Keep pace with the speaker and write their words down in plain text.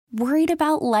Worried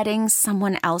about letting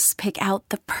someone else pick out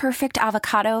the perfect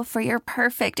avocado for your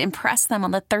perfect impress them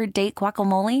on the third date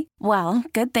guacamole? Well,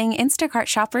 good thing Instacart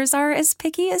shoppers are as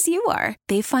picky as you are.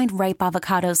 They find ripe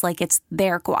avocados like it's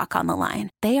their guac on the line.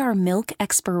 They are milk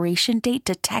expiration date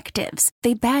detectives.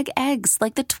 They bag eggs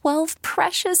like the 12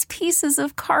 precious pieces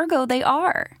of cargo they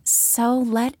are. So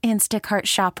let Instacart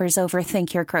shoppers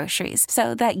overthink your groceries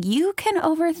so that you can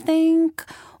overthink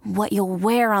what you'll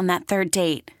wear on that third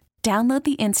date. Download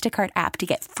the Instacart app to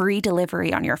get free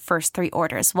delivery on your first 3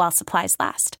 orders while supplies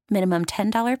last. Minimum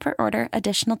 $10 per order.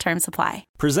 Additional terms apply.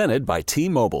 Presented by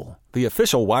T-Mobile, the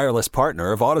official wireless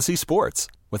partner of Odyssey Sports.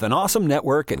 With an awesome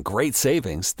network and great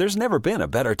savings, there's never been a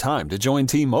better time to join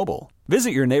T-Mobile. Visit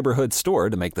your neighborhood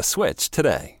store to make the switch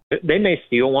today. They may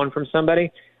steal one from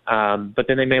somebody, but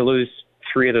then they may lose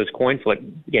 3 of those coin flip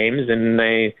games,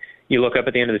 and you look up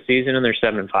at the end of the season and they're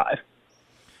 7-5.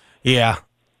 Yeah.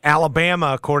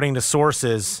 Alabama, according to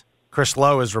sources, Chris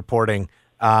Lowe is reporting,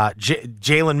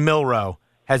 Jalen Milroe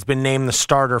has been named the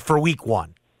starter for week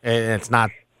 1. And it's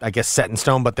not, I guess, set in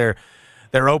stone, but their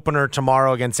opener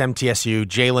tomorrow against MTSU,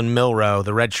 Jalen Milroe,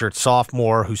 the redshirt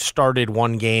sophomore who started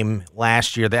one game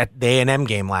last year, the A&M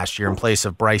game last year in place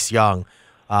of Bryce Young,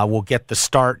 will get the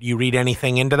start. You read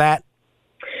anything into that?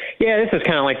 Yeah, this is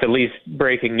kind of like the least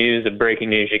breaking news of breaking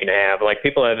news you can have. Like,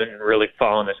 people haven't really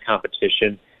followed this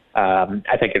competition.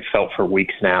 I think it felt for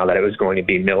weeks now that it was going to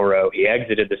be Milroe. He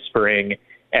exited the spring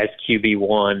as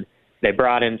QB1. They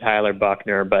brought in Tyler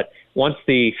Buckner, but once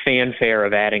the fanfare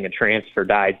of adding a transfer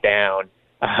dies down,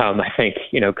 I think,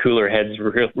 cooler heads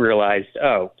realized,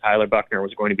 Tyler Buckner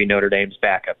was going to be Notre Dame's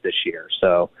backup this year.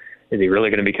 So is he really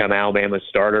going to become Alabama's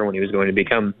starter when he was going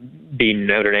to be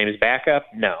Notre Dame's backup?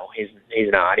 No, he's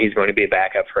not. He's going to be a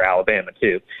backup for Alabama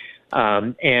too.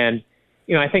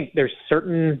 I think there's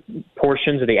certain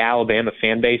portions of the Alabama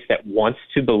fan base that wants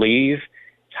to believe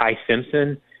Ty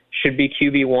Simpson should be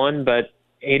QB1, but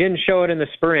he didn't show it in the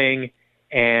spring,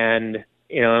 and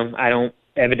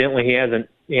evidently he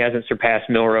hasn't surpassed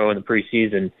Milroe in the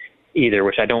preseason either,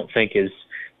 which I don't think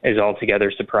is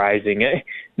altogether surprising.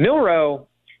 Milroe,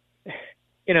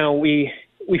 we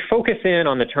focus in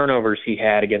on the turnovers he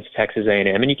had against Texas A&M,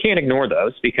 and you can't ignore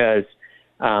those because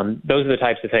those are the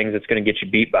types of things that's going to get you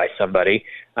beat by somebody,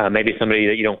 maybe somebody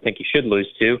that you don't think you should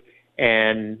lose to,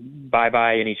 and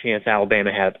bye-bye any chance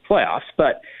Alabama had the playoffs.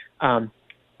 But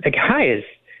the guy is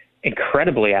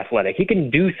incredibly athletic. He can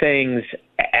do things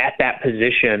at that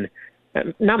position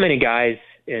not many guys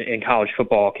in college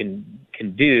football can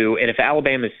do. And if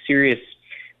Alabama is serious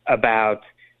about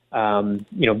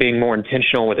being more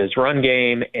intentional with his run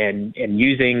game and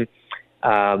using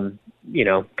kind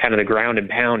of the ground and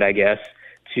pound, I guess,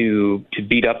 to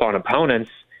beat up on opponents,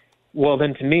 well,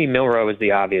 then to me, Milroe is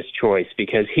the obvious choice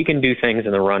because he can do things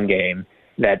in the run game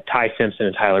that Ty Simpson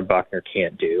and Tyler Buckner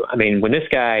can't do. I mean, when this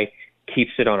guy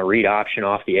keeps it on a read option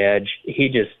off the edge,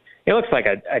 he looks like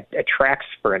a track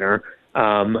sprinter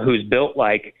who's built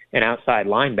like an outside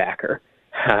linebacker.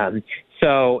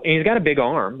 So he's got a big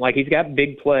arm. Like, he's got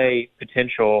big play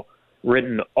potential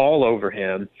written all over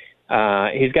him.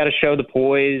 He's got to show the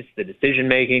poise, the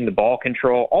decision-making, the ball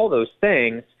control, all those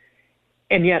things.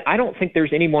 And yet I don't think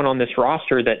there's anyone on this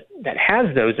roster that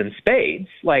has those in spades.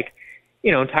 Like,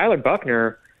 Tyler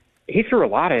Buckner, he threw a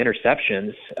lot of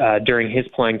interceptions during his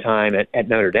playing time at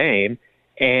Notre Dame.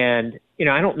 And,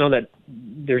 I don't know that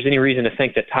there's any reason to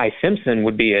think that Ty Simpson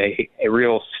would be a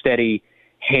real steady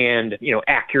hand,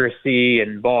 accuracy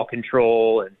and ball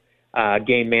control and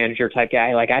game manager type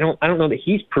guy. Like, I don't know that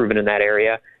he's proven in that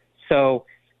area. So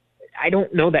I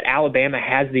don't know that Alabama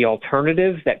has the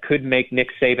alternative that could make Nick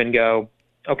Saban go,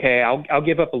 okay, I'll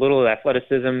give up a little of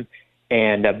athleticism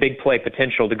and a big play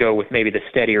potential to go with maybe the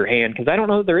steadier hand, because I don't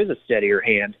know that there is a steadier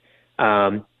hand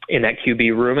in that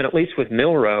QB room. And at least with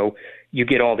Milroe, you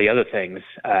get all the other things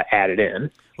added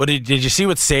in. Well, did you see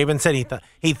what Saban said?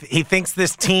 He thinks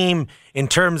this team, in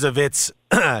terms of its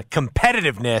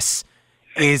competitiveness,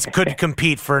 could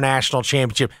compete for a national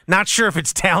championship. Not sure if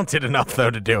it's talented enough,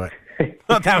 though, to do it.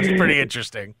 Thought that was pretty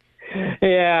interesting.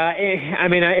 Yeah, I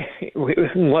mean, we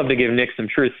would love to give Nick some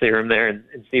truth serum there and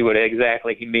see what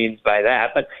exactly he means by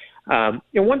that. But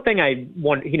one thing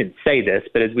he didn't say this,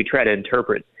 but as we try to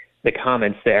interpret the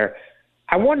comments there,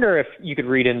 I wonder if you could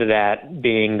read into that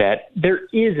being that there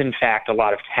is, in fact, a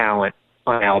lot of talent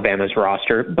on Alabama's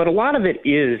roster, but a lot of it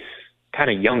is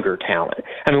kind of younger talent.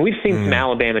 I mean, we've seen some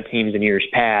Alabama teams in years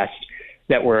past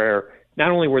that were, not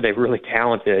only were they really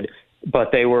talented,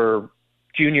 but they were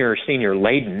junior or senior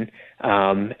laden,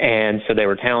 and so they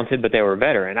were talented, but they were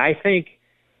veteran. I think,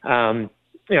 I'd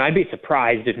be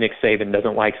surprised if Nick Saban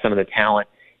doesn't like some of the talent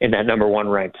in that number 1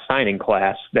 ranked signing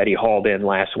class that he hauled in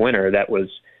last winter. That was,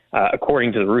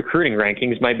 according to the recruiting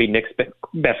rankings, might be Nick's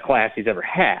best class he's ever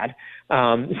had.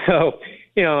 So,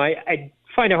 I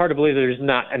find it hard to believe there's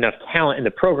not enough talent in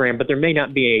the program, but there may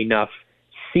not be enough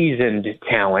seasoned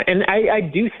talent. And I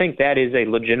do think that is a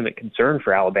legitimate concern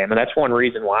for Alabama. That's one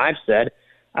reason why I've said,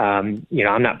 I'm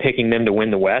not picking them to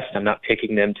win the West. I'm not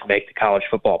picking them to make the college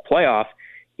football playoff,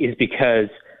 is because,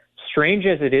 strange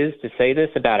as it is to say this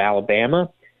about Alabama,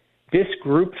 this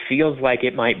group feels like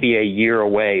it might be a year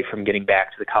away from getting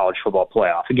back to the college football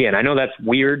playoff. Again, I know that's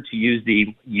weird to use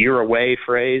the year away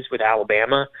phrase with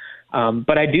Alabama,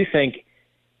 but I do think,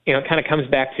 it kind of comes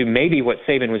back to maybe what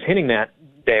Saban was hinting at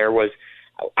there was,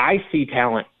 I see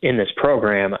talent in this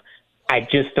program. I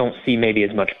just don't see maybe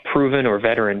as much proven or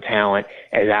veteran talent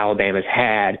as Alabama's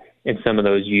had in some of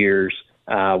those years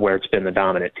where it's been the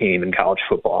dominant team in college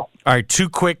football. All right, 2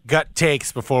 quick gut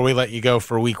takes before we let you go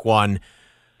for week 1.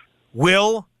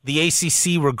 Will the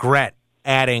ACC regret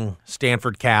adding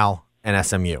Stanford, Cal, and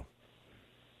SMU?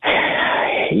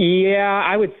 Yeah,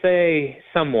 I would say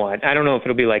somewhat. I don't know if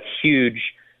it'll be like huge,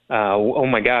 oh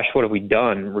my gosh, what have we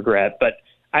done regret, but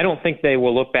I don't think they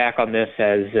will look back on this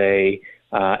as a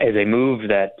move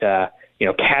that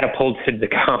catapulted the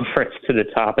conference to the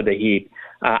top of the heap.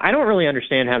 I don't really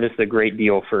understand how this is a great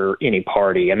deal for any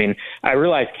party. I mean, I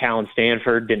realize Cal and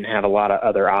Stanford didn't have a lot of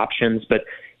other options, but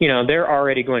they're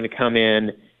already going to come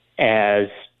in as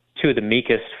 2 of the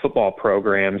meekest football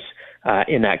programs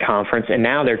in that conference, and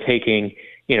now they're taking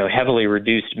heavily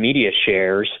reduced media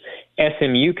shares.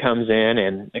 SMU comes in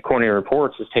and, according to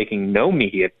reports, is taking no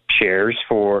media shares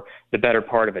for the better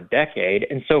part of a decade.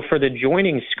 And so for the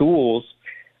joining schools,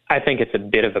 I think it's a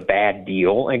bit of a bad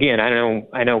deal. Again,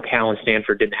 I know Cal and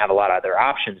Stanford didn't have a lot of other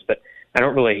options, but I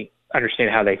don't really understand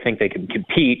how they think they can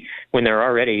compete when they're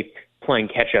already playing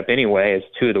catch-up anyway as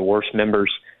 2 of the worst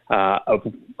members of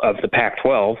the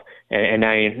Pac-12, and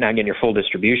now you're not getting your full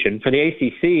distribution. For the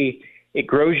ACC, it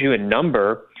grows you in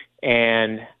number,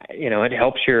 and it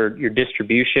helps your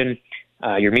distribution,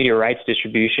 your media rights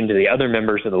distribution to the other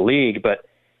members of the league. But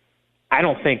I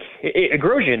don't think it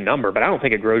grows you in number, but I don't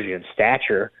think it grows you in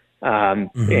stature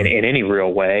in any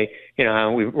real way.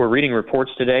 We're reading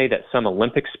reports today that some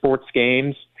Olympic sports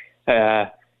games,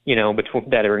 that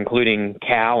are including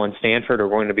Cal and Stanford, are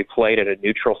going to be played at a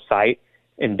neutral site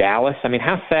in Dallas. I mean,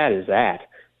 how sad is that?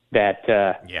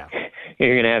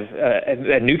 You're going to have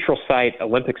a neutral site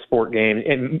Olympic sport game.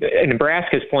 And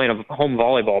Nebraska's playing a home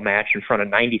volleyball match in front of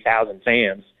 90,000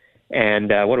 fans. And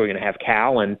what are we going to have,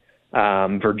 Cal and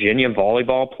Virginia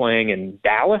volleyball playing in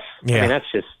Dallas? Yeah. I mean,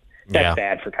 that's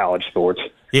bad for college sports.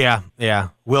 Yeah.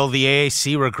 Will the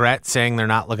AAC regret saying they're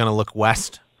not going to look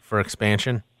west for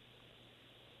expansion?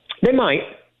 They might.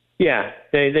 Yeah,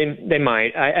 they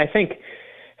might. I think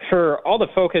for all the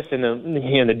focus and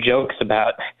the jokes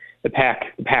about the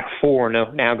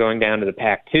Pac-4 now going down to the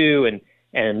Pac-2,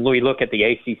 and we look at the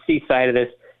ACC side of this,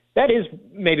 that is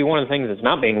maybe one of the things that's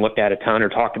not being looked at a ton or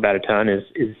talked about a ton is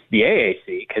the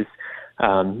AAC, because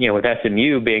with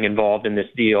SMU being involved in this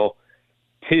deal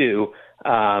too,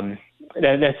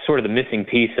 that's sort of the missing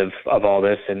piece of all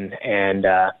this, and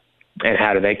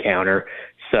how do they counter?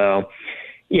 So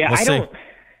yeah, we'll see.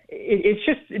 It's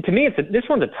just, to me, this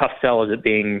one's a tough sell as it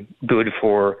being good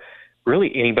for really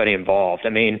anybody involved. I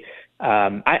mean,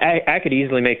 I could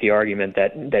easily make the argument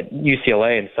that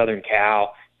UCLA and Southern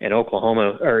Cal and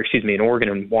and Oregon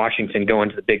and Washington go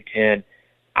into the Big Ten.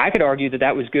 I could argue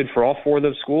that was good for all 4 of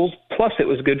those schools, plus it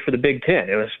was good for the Big Ten.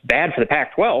 It was bad for the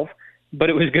Pac-12, but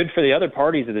it was good for the other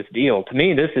parties of this deal. To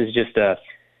me, this is just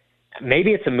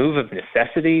maybe it's a move of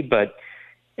necessity, but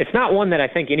it's not one that I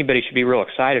think anybody should be real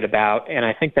excited about, and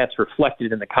I think that's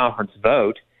reflected in the conference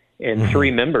vote in 3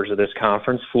 members of this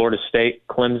conference, Florida State,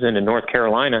 Clemson, and North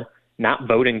Carolina, not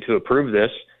voting to approve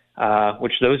this,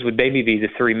 which those would maybe be the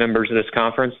 3 members of this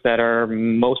conference that are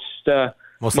most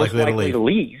likely to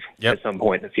leave at some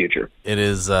point in the future. It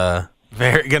is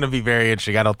going to be very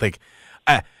interesting. I think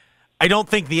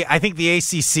the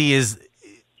ACC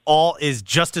is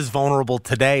just as vulnerable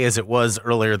today as it was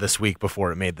earlier this week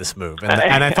before it made this move.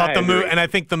 And I thought I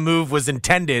think the move was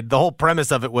intended. The whole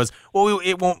premise of it was,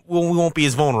 we won't be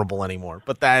as vulnerable anymore.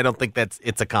 But I don't think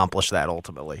it's accomplished that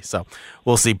ultimately. So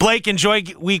we'll see. Blake, enjoy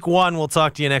week 1. We'll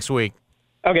talk to you next week.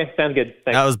 Okay, sounds good.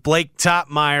 Thanks. That was Blake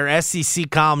Topmeyer, SEC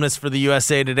columnist for the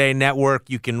USA Today Network.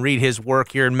 You can read his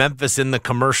work here in Memphis in the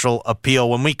Commercial Appeal.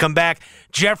 When we come back,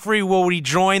 Jeffrey will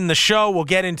rejoin the show. We'll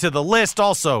get into the list.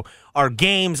 Also, our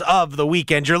games of the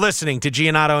weekend. You're listening to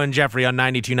Giannotto and Jeffrey on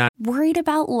 92.9. Worried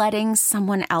about letting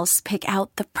someone else pick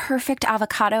out the perfect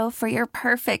avocado for your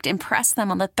perfect impress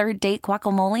them on the third date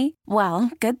guacamole?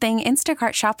 Well, good thing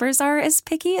Instacart shoppers are as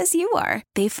picky as you are.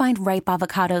 They find ripe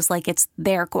avocados like it's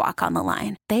their guac on the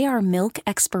line. They are milk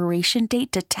expiration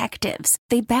date detectives.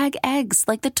 They bag eggs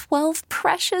like the 12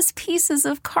 precious pieces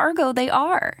of cargo they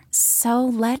are. So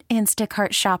let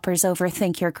Instacart shoppers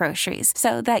overthink your groceries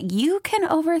so that you can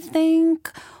overthink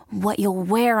what you'll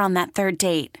wear on that third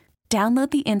date.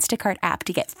 Download the Instacart app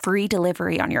to get free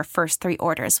delivery on your first 3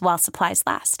 orders while supplies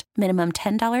last. Minimum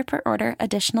 $10 per order.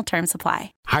 Additional terms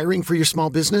apply. Hiring for your small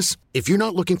business? If you're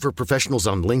not looking for professionals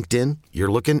on LinkedIn, you're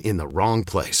looking in the wrong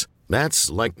place. That's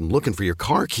like looking for your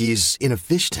car keys in a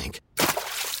fish tank.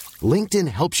 LinkedIn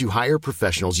helps you hire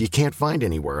professionals you can't find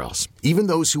anywhere else, even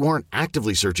those who aren't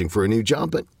actively searching for a new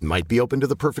job but might be open to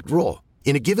the perfect role.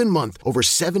 In a given month, over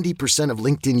 70% of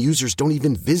LinkedIn users don't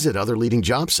even visit other leading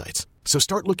job sites. So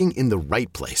start looking in the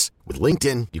right place. With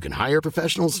LinkedIn, you can hire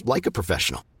professionals like a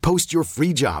professional. Post your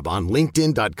free job on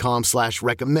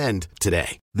linkedin.com/recommend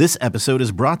today. This episode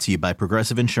is brought to you by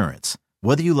Progressive Insurance.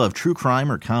 Whether you love true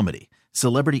crime or comedy,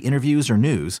 celebrity interviews or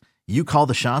news, you call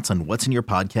the shots on what's in your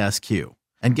podcast queue.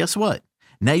 And guess what?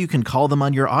 Now you can call them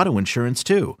on your auto insurance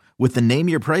too with the Name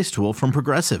Your Price tool from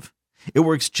Progressive. It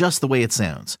works just the way it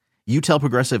sounds. You tell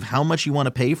Progressive how much you want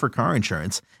to pay for car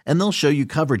insurance, and they'll show you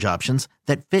coverage options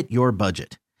that fit your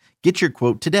budget. Get your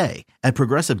quote today at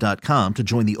Progressive.com to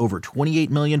join the over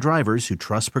 28 million drivers who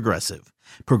trust Progressive.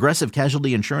 Progressive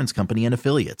Casualty Insurance Company and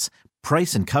Affiliates.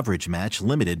 Price and coverage match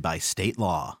limited by state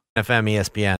law. FM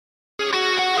ESPN.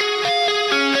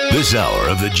 This hour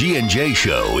of the G&J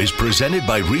Show is presented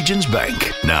by Regions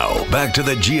Bank. Now, back to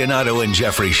the Giannotto and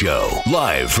Jeffrey Show,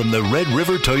 live from the Red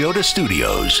River Toyota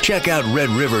Studios. Check out Red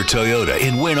River Toyota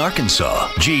in Wynn,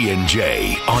 Arkansas.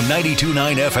 G&J on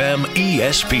 92.9 FM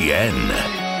ESPN.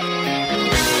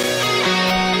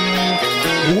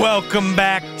 Welcome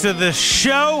back to the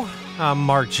show. I'm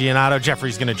Mark Giannotto.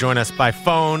 Jeffrey's going to join us by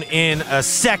phone in a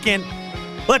second.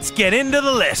 Let's get into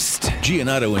the list.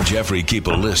 Giannotto and Jeffrey keep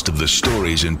a list of the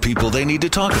stories and people they need to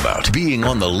talk about. Being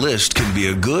on the list can be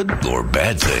a good or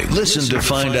bad thing. Listen to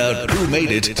find out who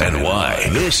made it and why.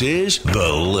 This is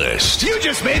The List. You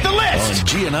just made the list! On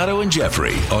Giannotto and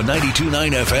Jeffrey on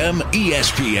 92.9 FM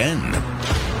ESPN.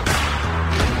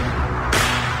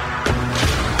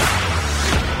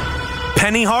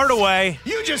 Penny Hardaway.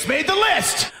 You just made the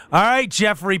list! All right,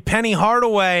 Jeffrey. Penny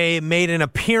Hardaway made an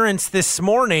appearance this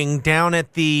morning down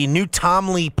at the new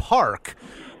Tomley Park.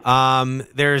 I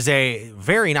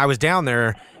was down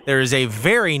there. There is a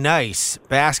very nice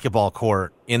basketball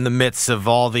court in the midst of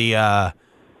all the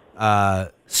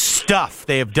stuff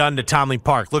they have done to Tomley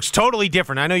Park. Looks totally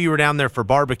different. I know you were down there for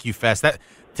Barbecue Fest.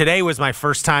 Today was my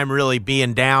first time really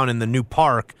being down in the new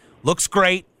park. Looks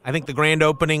great. I think the grand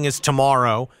opening is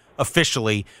tomorrow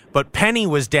officially, but Penny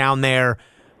was down there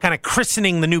kind of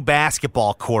christening the new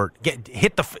basketball court,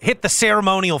 hit the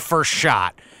ceremonial first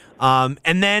shot,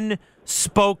 and then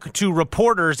spoke to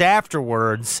reporters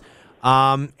afterwards.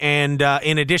 And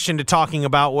in addition to talking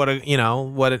about what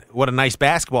a nice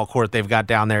basketball court they've got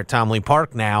down there at Tomley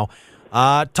Park now,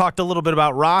 talked a little bit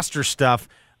about roster stuff.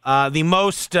 The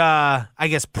most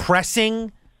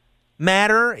pressing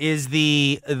matter is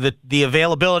the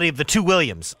availability of the two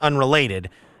Williams,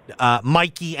 unrelated,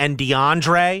 Mikey and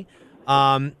Deandre.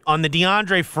 On the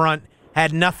Deandre front,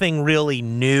 had nothing really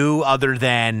new other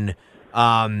than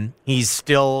he's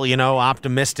still,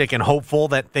 optimistic and hopeful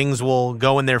that things will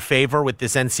go in their favor with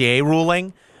this NCAA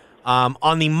ruling.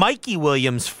 On the Mikey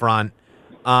Williams front,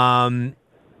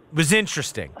 was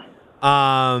interesting.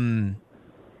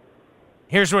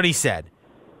 Here's what he said.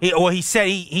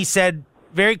 He said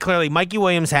very clearly, Mikey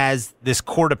Williams has this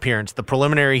court appearance, the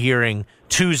preliminary hearing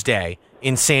Tuesday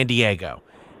in San Diego,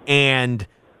 and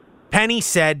Penny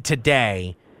said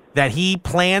today that he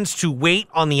plans to wait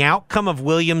on the outcome of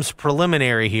Williams'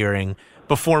 preliminary hearing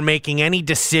before making any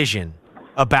decision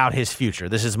about his future.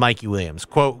 This is Mikey Williams.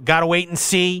 Quote, "Gotta wait and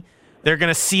see. They're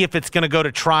going to see if it's going to go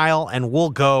to trial, and we'll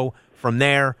go from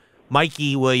there."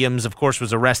 Mikey Williams, of course,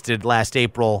 was arrested last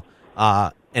April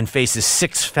and faces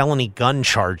 6 felony gun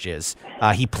charges.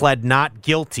 He pled not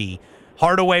guilty.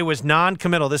 Hardaway was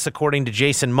non-committal, this according to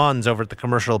Jason Munns over at the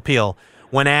Commercial Appeal,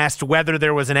 when asked whether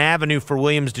there was an avenue for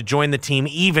Williams to join the team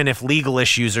even if legal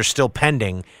issues are still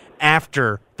pending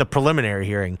after the preliminary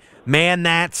hearing. Man,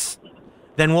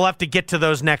 then we'll have to get to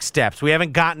those next steps. We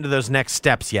haven't gotten to those next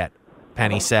steps yet,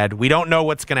 Penny said. We don't know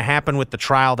what's going to happen with the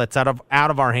trial. That's out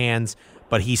of our hands,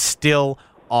 but he's still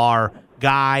our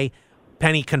guy.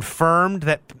 Penny confirmed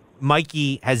that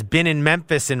Mikey has been in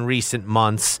Memphis in recent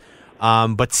months.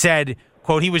 but said,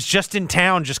 quote, he was just in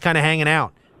town, just kind of hanging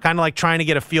out, kind of like trying to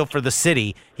get a feel for the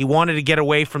city. He wanted to get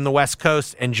away from the West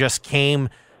Coast and just came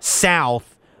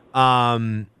south.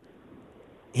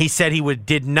 He said he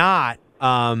did not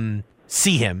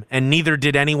see him, and neither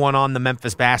did anyone on the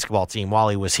Memphis basketball team while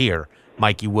he was here,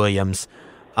 Mikey Williams.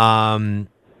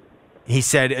 He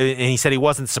said he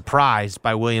wasn't surprised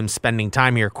by Williams spending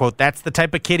time here. Quote, that's the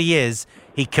type of kid he is.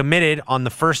 He committed on the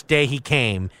first day he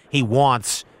came. He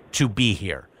wants to be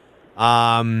here.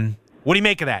 What do you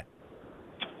make of that?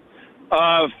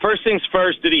 First things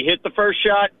first, did he hit the first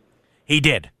shot? He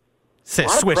did. A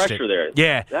lot Switched of pressure it.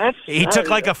 there. Yeah. He took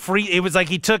like a free. It was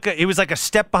like a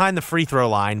step behind the free throw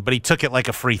line, but he took it like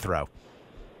a free throw.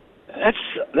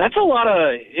 That's a lot of,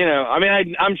 I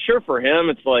mean, I'm sure for him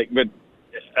it's like, but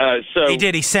so he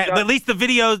did. He sent at least the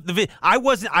video.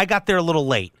 I got there a little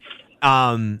late,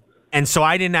 and so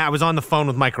I didn't. I was on the phone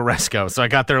with Mike Oresco, so I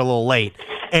got there a little late,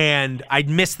 and I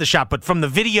missed the shot. But from the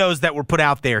videos that were put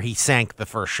out there, he sank the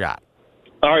first shot.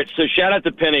 All right, so shout out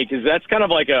to Penny, because that's kind of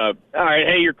like all right,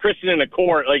 hey, you're christening a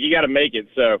court, like you got to make it.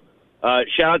 So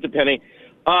shout out to Penny.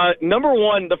 Number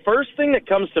one, the first thing that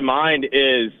comes to mind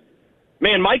is,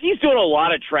 man, Mikey's doing a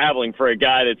lot of traveling for a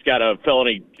guy that's got a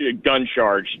felony gun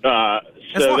charge.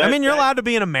 You're allowed to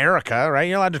be in America, right?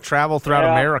 You're allowed to travel throughout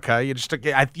America. You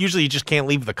usually just can't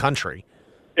leave the country.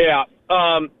 Yeah.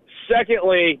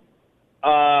 Secondly,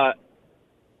 I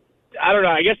don't know.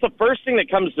 I guess the first thing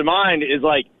that comes to mind is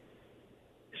like,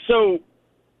 so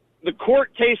the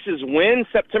court case is when?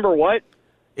 September what?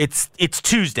 It's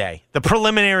Tuesday. The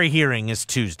preliminary hearing is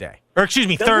Tuesday. Or excuse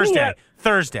me, Thursday.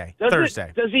 Thursday.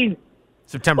 Does he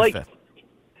September 5th.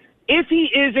 If he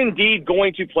is indeed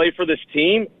going to play for this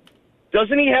team,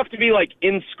 doesn't he have to be like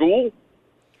in school?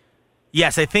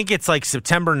 Yes, I think it's like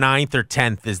September 9th or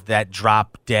 10th is that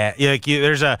drop dead.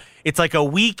 It's like a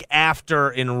week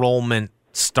after enrollment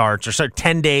starts, or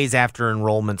 10 days after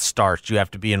enrollment starts, you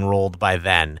have to be enrolled by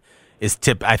then, is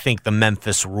I think the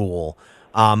Memphis rule.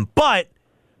 But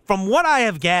from what I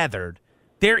have gathered,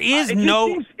 there is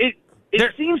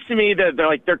It seems to me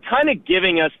that they're kind of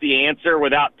giving us the answer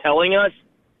without telling us,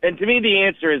 and to me the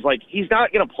answer is like he's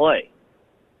not going to play.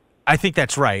 I think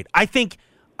that's right. I think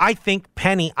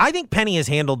Penny has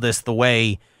handled this the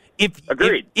way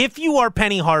if you are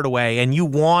Penny Hardaway and you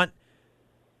want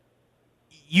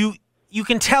you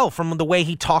can tell from the way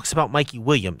he talks about Mikey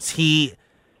Williams. He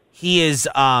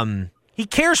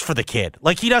cares for the kid.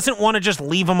 Like, he doesn't want to just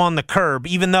leave him on the curb,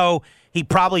 even though he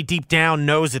probably deep down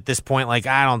knows at this point, like,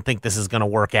 I don't think this is going to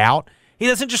work out. He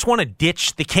doesn't just want to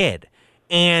ditch the kid.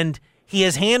 And he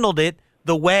has handled it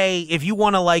the way, if you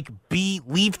want to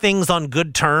leave things on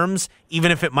good terms,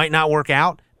 even if it might not work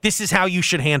out, this is how you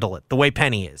should handle it, the way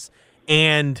Penny is.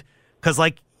 And because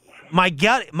my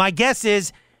guess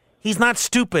is he's not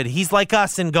stupid. He's like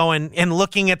us and going and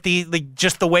looking at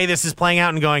just the way this is playing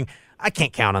out and going, I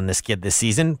can't count on this kid this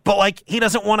season. But he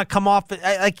doesn't want to come off.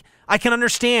 I can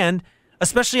understand,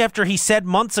 especially after he said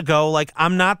months ago,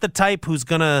 I'm not the type who's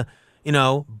gonna,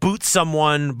 boot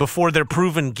someone before they're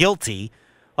proven guilty.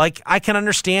 I can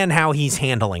understand how he's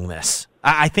handling this.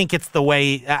 I think it's the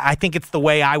way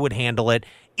I would handle it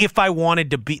if I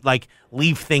wanted to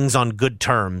leave things on good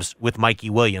terms with Mikey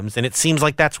Williams. And it seems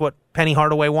like that's what Penny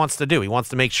Hardaway wants to do. He wants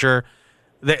to make sure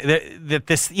that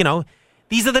this,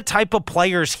 these are the type of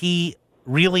players he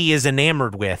really is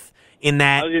enamored with. In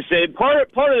that, I was just saying, part of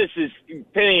this is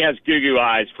Penny has goo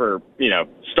eyes for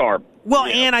star. Well,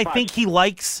 and I think he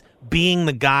likes being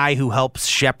the guy who helps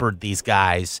shepherd these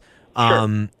guys,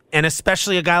 and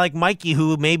especially a guy like Mikey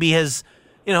who maybe has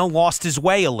lost his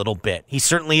way a little bit. He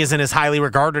certainly isn't as highly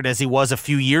regarded as he was a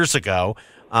few years ago,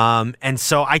 and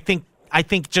so I think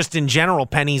just in general,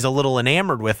 Penny's a little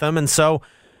enamored with him, and so.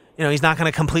 He's not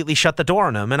going to completely shut the door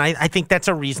on him. And I think that's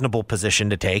a reasonable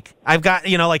position to take. I've got,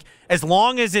 as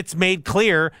long as it's made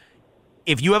clear,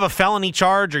 if you have a felony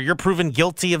charge or you're proven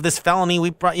guilty of this felony,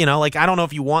 I don't know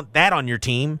if you want that on your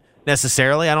team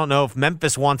necessarily. I don't know if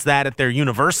Memphis wants that at their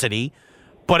university.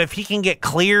 But if he can get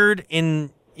cleared if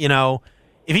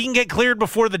he can get cleared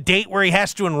before the date where he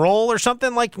has to enroll or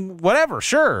something, whatever,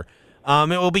 sure. It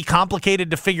will be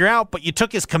complicated to figure out, but you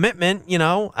took his commitment,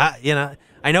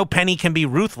 I know Penny can be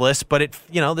ruthless, but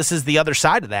this is the other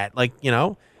side of that.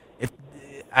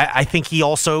 I think he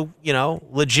also,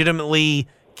 legitimately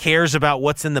cares about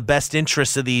what's in the best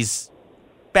interest of these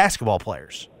basketball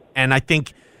players. And I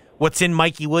think what's in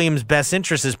Mikey Williams' best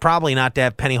interest is probably not to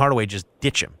have Penny Hardaway just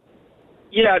ditch him.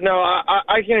 Yeah, no,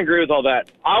 I can agree with all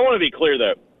that. I want to be clear,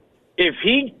 though. If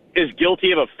he is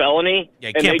guilty of a felony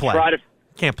and they try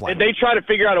to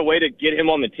figure out a way to get him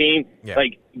on the team,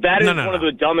 that is one of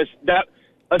the dumbest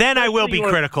Then I will be when,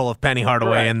 critical of Penny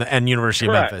Hardaway and University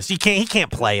of Correct. Memphis. He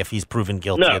can't play if he's proven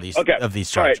guilty of these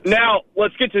charges. All right, now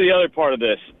let's get to the other part of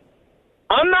this.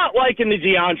 I'm not liking the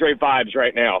DeAndre vibes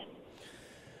right now.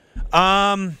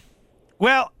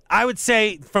 Well, I would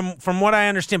say from what I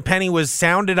understand, Penny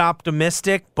sounded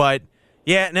optimistic, but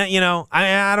yeah,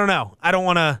 I don't know. I don't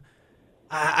want to.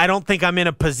 I don't think I'm in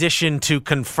a position to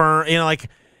confirm.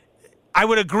 I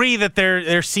would agree that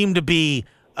there seem to be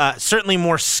certainly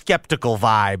more skeptical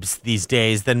vibes these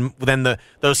days than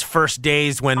those first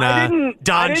days when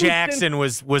Don Jackson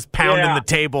was pounding the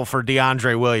table for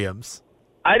DeAndre Williams.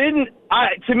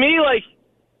 To me,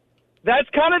 that's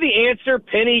kind of the answer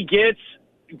Penny gives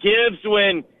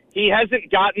when he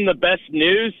hasn't gotten the best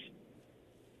news.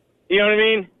 You know what I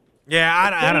mean? Yeah,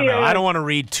 I don't know. I don't want to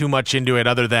read too much into it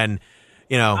other than,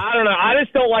 I don't know. I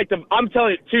just don't like I'm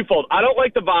telling you, twofold. I don't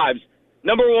like the vibes.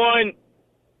 Number one,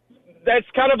 that's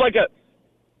kind of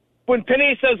when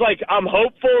Penny says, I'm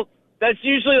hopeful, that's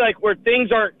usually where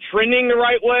things aren't trending the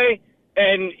right way,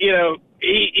 and,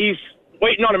 he's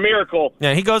waiting on a miracle.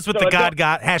 Yeah, he goes with the God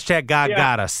got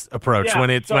us approach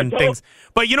when things.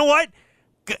 But you know what?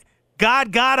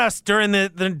 God got us during the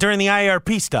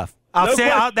IRP stuff. I'll say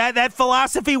that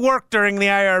philosophy worked during the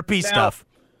IRP stuff.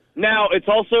 Now, it's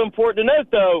also important to note,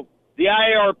 though, the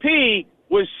IRP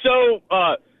was so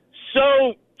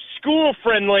school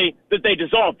friendly that they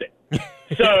dissolved it.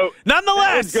 So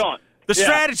nonetheless, gone. The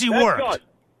strategy worked. Gone.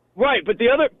 Right, but the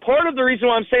other part of the reason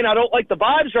why I'm saying I don't like the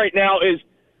vibes right now is,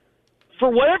 for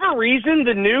whatever reason,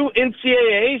 the new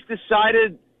NCAAs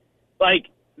decided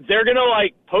they're gonna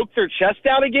poke their chest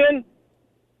out again,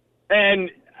 and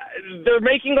they're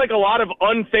making a lot of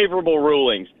unfavorable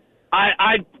rulings.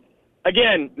 I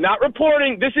again, not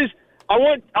reporting. This is I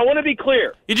want to be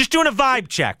clear. You're just doing a vibe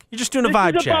check. This is a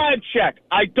vibe check.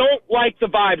 I don't like the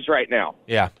vibes right now.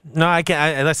 Yeah. No, I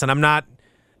can't. Listen, I'm not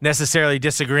necessarily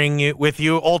disagreeing with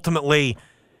you. Ultimately,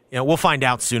 we'll find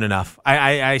out soon enough.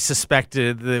 I suspect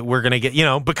that we're going to get,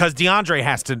 because DeAndre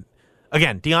has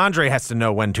to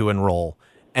know when to enroll.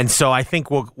 And so I think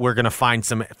we're going to find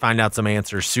out some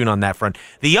answers soon on that front.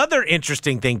 The other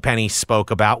interesting thing Penny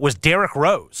spoke about was Derrick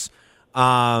Rose.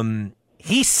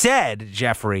 He said,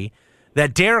 Jeffrey,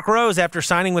 that Derrick Rose, after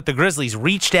signing with the Grizzlies,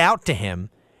 reached out to him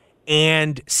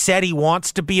and said he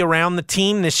wants to be around the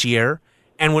team this year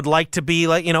and would like to be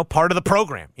part of the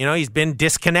program. He's been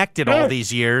disconnected all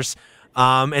these years,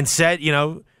 and said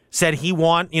he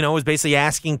was basically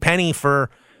asking Penny for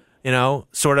Penny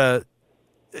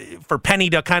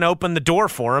to kind of open the door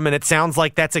for him, and it sounds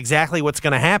like that's exactly what's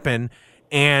going to happen.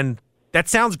 And that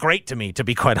sounds great to me, to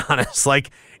be quite honest.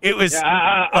 It was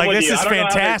this is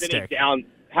fantastic.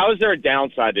 How is there a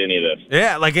downside to any of this?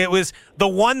 Yeah, it was the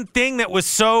one thing that was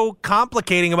so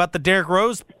complicating about the Derrick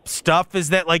Rose stuff is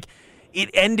that it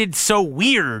ended so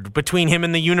weird between him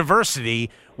and the university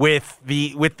with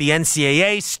the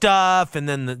NCAA stuff, and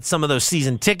then some of those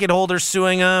season ticket holders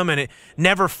suing him, and it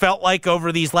never felt like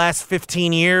over these last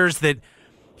 15 years that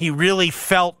he really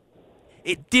felt.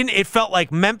 It felt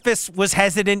like Memphis was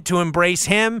hesitant to embrace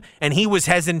him, and he was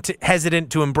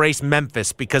hesitant to embrace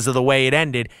Memphis because of the way it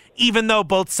ended, even though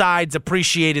both sides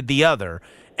appreciated the other.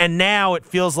 And now it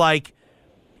feels like,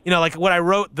 what I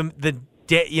wrote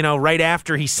right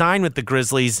after he signed with the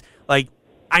Grizzlies. I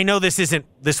know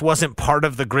this wasn't part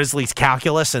of the Grizzlies'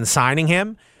 calculus in signing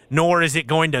him, nor is it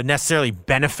going to necessarily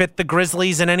benefit the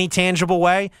Grizzlies in any tangible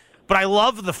way. But I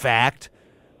love the fact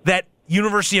that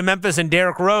University of Memphis and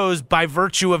Derrick Rose, by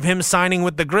virtue of him signing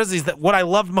with the Grizzlies, that what I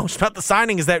loved most about the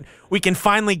signing is that we can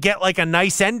finally get a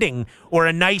nice ending, or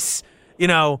a nice,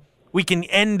 we can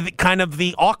end kind of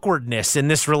the awkwardness in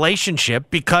this relationship,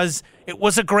 because it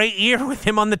was a great year with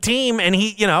him on the team, and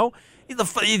he's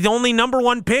the only number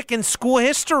one pick in school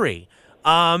history.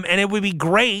 And it would be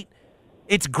great.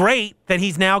 It's great that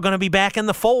he's now going to be back in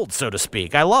the fold, so to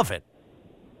speak. I love it.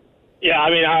 Yeah, I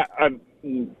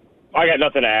mean, I got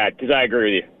nothing to add because I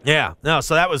agree with you. Yeah, no.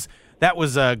 So that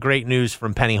was great news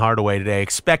from Penny Hardaway today.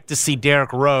 Expect to see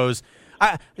Derrick Rose.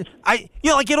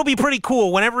 It'll be pretty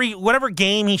cool whatever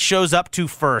game he shows up to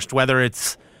first, whether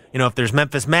it's if there's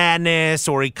Memphis Madness,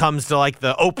 or he comes to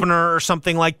the opener or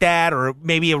something like that, or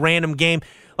maybe a random game.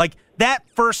 That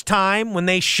first time when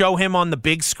they show him on the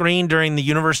big screen during the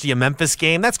University of Memphis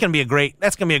game, that's gonna be a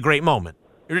great moment.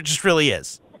 It just really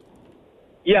is.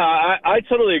 Yeah, I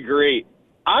totally agree.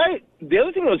 The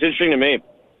other thing that was interesting to me,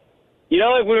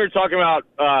 when we were talking about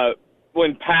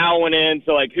when Powell went in,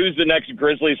 so who's the next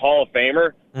Grizzlies Hall of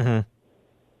Famer? Mm-hmm.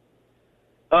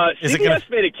 CBS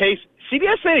made a case.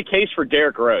 CBS made a case for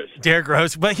Derrick Rose. Derrick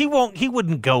Rose, but he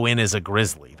wouldn't go in as a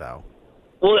Grizzly though.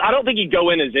 Well, I don't think he'd go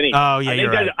in as anything. Oh, yeah,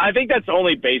 you're right. I think that's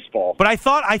only baseball. But I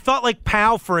thought like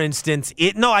Powell, for instance,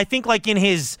 I think like in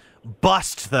his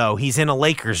bust, though, he's in a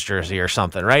Lakers jersey or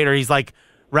something, right? Or he's like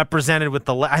represented with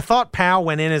I thought Powell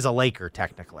went in as a Laker,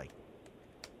 technically.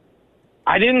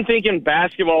 I didn't think in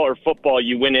basketball or football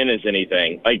you went in as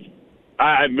anything. But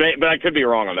I could be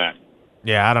wrong on that.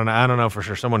 Yeah, I don't know for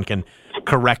sure. Someone can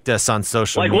correct us on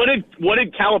social media. What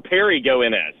did Calipari go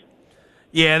in as?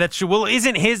 Yeah, that's true. Well,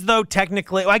 isn't his, though,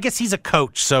 technically? Well, I guess he's a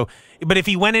coach, so. But if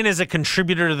he went in as a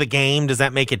contributor to the game, does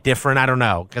that make it different? I don't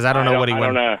know, because I don't know what he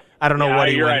went. I don't know what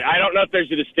he went. Right. I don't know if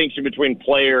there's a distinction between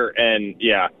player and,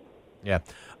 yeah. Yeah.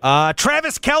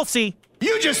 Travis Kelce.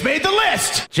 You just made the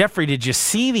list. Jeffrey, did you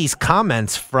see these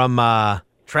comments from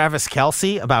Travis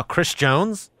Kelce about Chris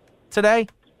Jones today?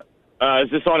 Is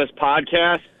this on his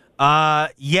podcast?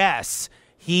 Yes.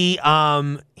 He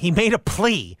made a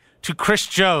plea to Chris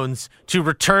Jones to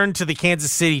return to the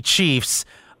Kansas City Chiefs,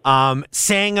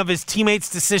 saying of his teammates'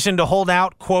 decision to hold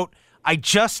out, quote, "I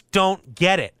just don't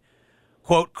get it."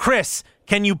 Quote, "Chris,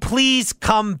 can you please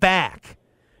come back?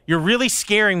 You're really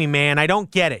scaring me, man. I don't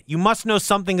get it. You must know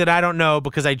something that I don't know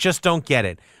because I just don't get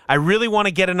it. I really want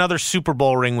to get another Super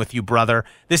Bowl ring with you, brother.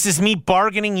 This is me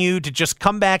bargaining you to just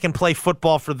come back and play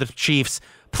football for the Chiefs.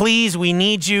 Please, we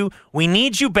need you. We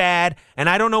need you bad, and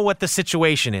I don't know what the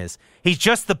situation is. He's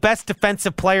just the best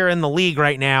defensive player in the league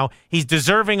right now. He's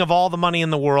deserving of all the money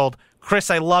in the world. Chris,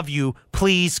 I love you.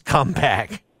 Please come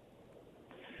back."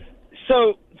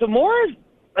 So the more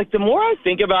I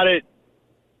think about it,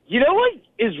 you know what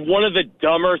is one of the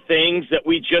dumber things that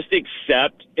we just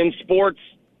accept in sports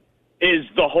is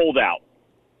the holdout.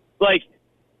 Like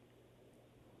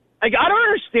I don't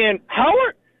understand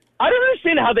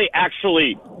how they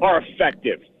actually are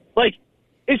effective. Like,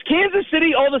 is Kansas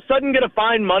City all of a sudden going to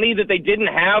find money that they didn't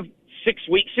have 6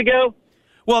 weeks ago?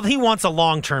 Well, he wants a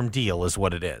long-term deal is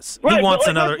what it is. Right, he wants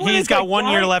like, another. He's got 1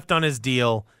 year left on his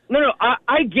deal. No,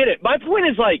 I get it. My point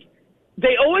is, like,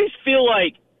 they always feel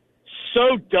like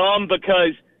so dumb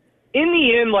because in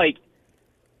the end, like,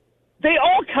 they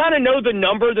all kind of know the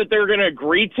number that they're going to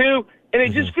agree to, and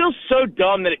it just feels so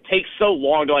dumb that it takes so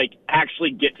long to, like,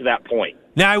 actually get to that point.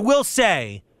 Now, I will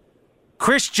say,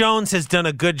 Chris Jones has done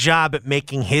a good job at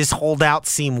making his holdout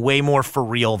seem way more for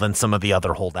real than some of the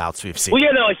other holdouts we've seen. Well,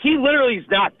 yeah, no, like, he literally is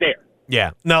not there.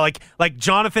 Yeah. No, like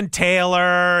Jonathan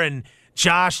Taylor and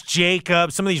Josh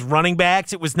Jacobs, some of these running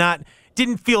backs,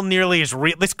 didn't feel nearly as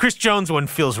real. This Chris Jones one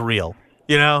feels real.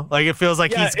 You know? Like, it feels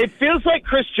like it feels like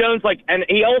Chris Jones, like, and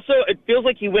it feels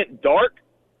like he went dark.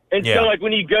 And so, like,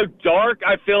 when you go dark,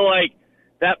 I feel like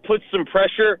that puts some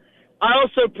pressure. I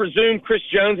also presume Chris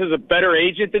Jones is a better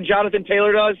agent than Jonathan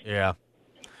Taylor does. Yeah.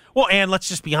 Well, and let's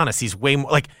just be honest, he's way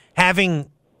more, like, having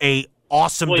a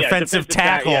awesome defensive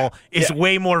tackle is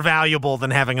way more valuable than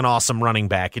having an awesome running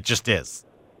back. It just is.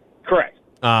 Correct.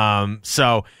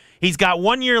 So he's got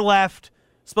 1 year left,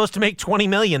 supposed to make $20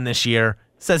 million this year,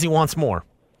 says he wants more.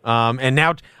 And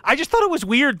now I just thought it was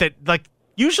weird that, like,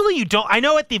 usually you don't. I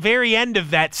know at the very end of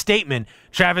that statement,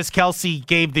 Travis Kelce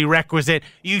gave the requisite,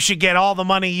 you should get all the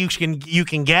money you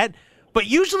can get. But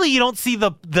usually you don't see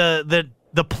the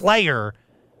player,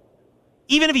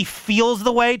 even if he feels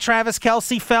the way Travis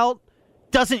Kelce felt,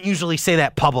 doesn't usually say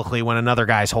that publicly when another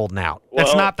guy's holding out.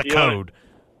 That's not the code.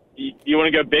 You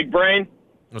want to go big brain?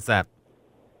 What's that?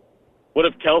 What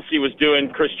if Kelce was doing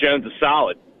Chris Jones a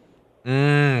solid?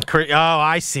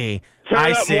 I see.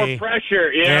 Turn up more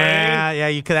pressure. You know what I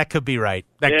mean? Yeah. That could be right.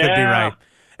 That could be right.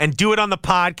 And do it on the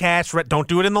podcast. Don't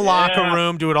do it in the locker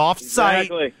room. Do it off-site.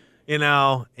 Exactly. You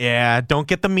know, don't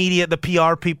get the media, the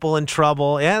PR people in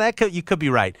trouble. Yeah, you could be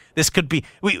right. This could be.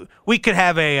 We could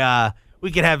have a.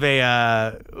 Zig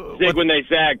when they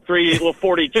zag.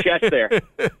 340 chest there.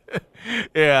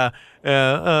 Yeah.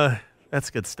 That's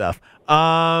good stuff.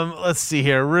 Let's see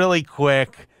here, really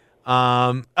quick.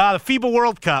 The FIBA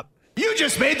World Cup. You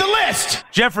just made the list.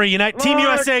 Jeffrey, Team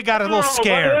USA got a little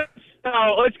scared.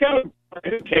 Let's go.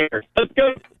 Who cares? Let's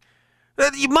go.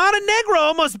 Montenegro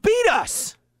almost beat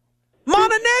us.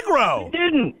 Montenegro. They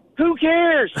didn't. Who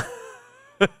cares?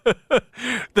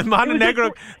 The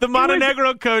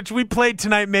Montenegro coach, we played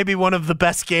tonight maybe one of the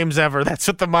best games ever. That's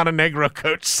what the Montenegro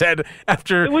coach said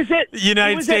after the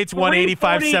United States won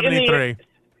 85-73.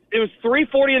 It was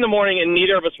 3:40 in the morning, and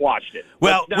neither of us watched it.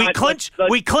 Well,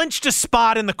 we clinched a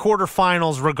spot in the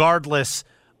quarterfinals regardless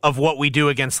of what we do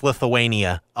against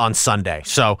Lithuania on Sunday.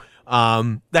 So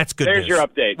that's good There's news. Your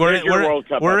update. There's your World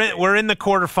Cup update. We're in the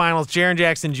quarterfinals. Jaren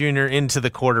Jackson Jr. into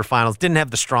the quarterfinals. Didn't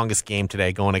have the strongest game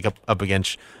today going up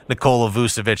against Nikola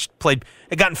Vucevic.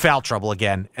 It got in foul trouble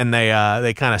again, and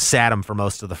they kind of sat him for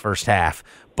most of the first half,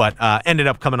 but ended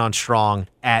up coming on strong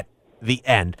at the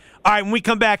end. All right, when we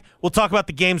come back, we'll talk about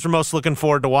the games we're most looking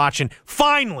forward to watching.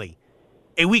 Finally,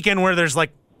 a weekend where there's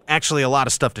actually a lot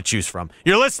of stuff to choose from.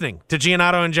 You're listening to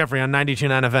Giannotto and Jeffrey on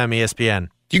 92.9 FM ESPN.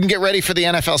 You can get ready for the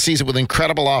NFL season with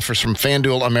incredible offers from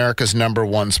FanDuel, America's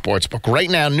 #1 sportsbook. Right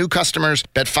now, new customers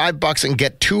bet $5 and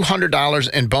get $200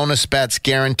 in bonus bets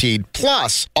guaranteed.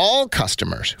 Plus, all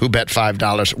customers who bet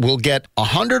 $5 will get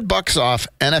 $100 off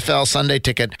NFL Sunday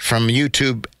Ticket from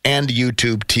YouTube and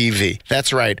YouTube TV.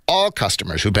 That's right. All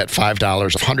customers who bet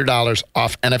 $5, $100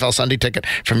 off NFL Sunday Ticket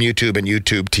from YouTube and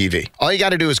YouTube TV. All you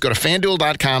got to do is go to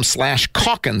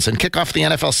FanDuel.com/Calkins and kick off the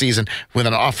NFL season with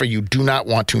an offer you do not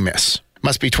want to miss.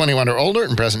 Must be 21 or older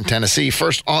and present in Tennessee.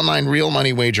 First online real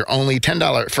money wager only.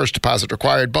 $10 first deposit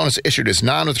required. Bonus issued is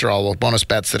non-withdrawable. Bonus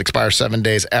bets that expire 7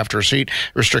 days after receipt.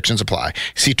 Restrictions apply.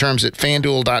 See terms at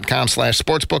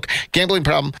FanDuel.com/sportsbook. Gambling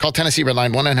problem? Call Tennessee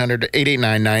Redline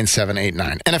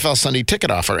 1-800-889-9789. NFL Sunday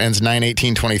Ticket offer ends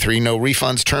 9/18/23. No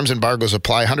refunds. Terms and embargoes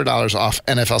apply. $100 off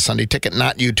NFL Sunday Ticket,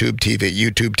 not YouTube TV.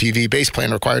 YouTube TV base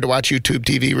plan required to watch YouTube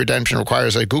TV. Redemption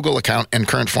requires a Google account and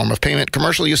current form of payment.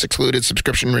 Commercial use excluded.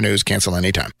 Subscription renews. Cancel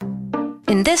anytime.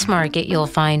 In this market, you'll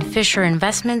find Fisher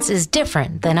Investments is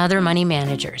different than other money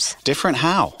managers. Different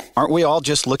how? Aren't we all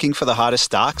just looking for the hottest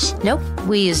stocks? Nope.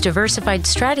 We use diversified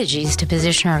strategies to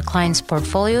position our clients'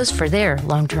 portfolios for their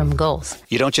long-term goals.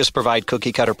 You don't just provide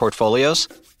cookie-cutter portfolios?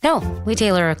 No, we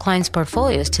tailor our clients'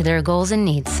 portfolios to their goals and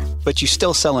needs. But you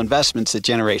still sell investments that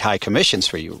generate high commissions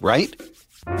for you, right?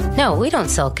 No, we don't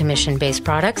sell commission-based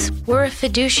products. We're a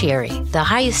fiduciary, the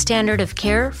highest standard of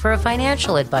care for a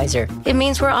financial advisor. It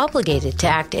means we're obligated to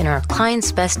act in our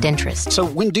clients' best interest. So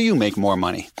when do you make more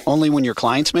money? Only when your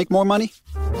clients make more money?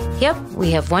 Yep,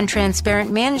 we have one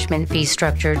transparent management fee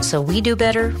structured, so we do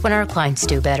better when our clients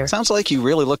do better. Sounds like you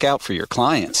really look out for your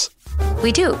clients.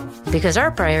 We do, because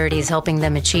our priority is helping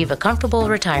them achieve a comfortable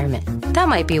retirement. That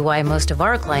might be why most of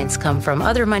our clients come from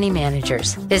other money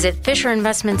managers. Visit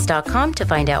FisherInvestments.com to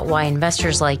find out why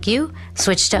investors like you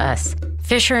switch to us.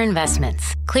 Fisher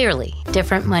Investments. Clearly,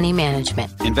 different money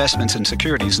management. Investments in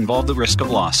securities involve the risk of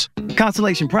loss.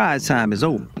 Constellation Prize time is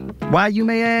over. Why, you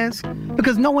may ask?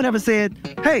 Because no one ever said,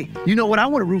 hey, you know what I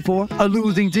want to root for? A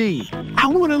losing team. I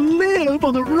want to live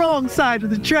on the wrong side of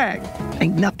the track.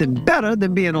 Ain't nothing better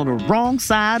than being on the wrong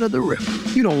side of the river.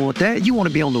 You don't want that. You want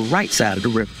to be on the right side of the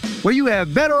river, where you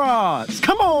have better odds.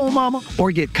 Come on, mama.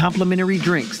 Or get complimentary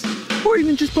drinks. Or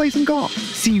even just play some golf.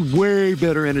 See way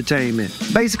better entertainment.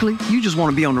 Basically, you just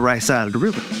want to be on the right side of the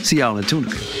river. See y'all in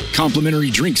Tunica. Complimentary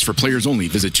drinks for players only.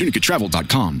 Visit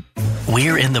tunicatravel.com.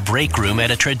 We're in the break room at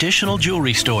a traditional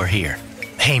jewelry store here.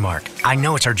 Hey, Mark, I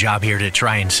know it's our job here to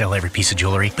try and sell every piece of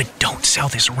jewelry, but don't sell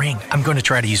this ring. I'm going to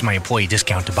try to use my employee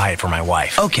discount to buy it for my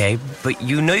wife. Okay, but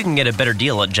you know you can get a better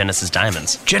deal at Genesis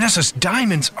Diamonds. Genesis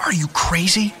Diamonds? Are you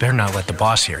crazy? Better not let the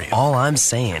boss hear you. All I'm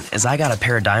saying is I got a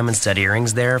pair of diamond stud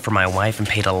earrings there for my wife and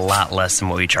paid a lot less than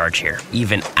what we charge here,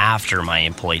 even after my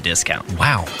employee discount.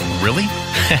 Wow, really?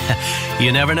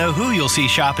 You never know who you'll see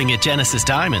shopping at Genesis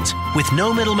Diamonds. With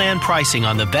no middleman pricing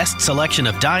on the best selection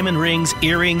of diamond rings,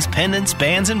 earrings, pendants,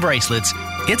 bands, and bracelets,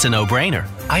 it's a no-brainer.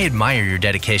 I admire your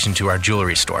dedication to our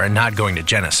jewelry store and not going to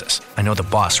Genesis. I know the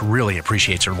boss really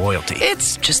appreciates her loyalty.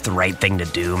 It's just the right thing to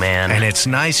do, man. And it's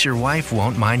nice your wife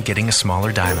won't mind getting a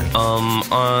smaller diamond.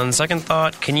 On second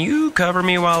thought, can you cover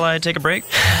me while I take a break?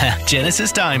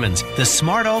 Genesis Diamonds, the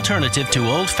smart alternative to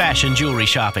old-fashioned jewelry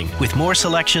shopping. With more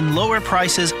selection, lower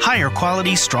prices, higher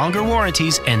quality, stronger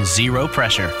warranties, and zero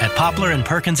pressure at Poplar and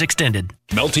Perkins Extended.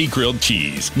 Melty grilled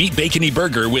cheese. Meat bacony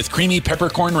burger with creamy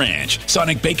peppercorn ranch.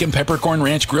 Sonic bacon peppercorn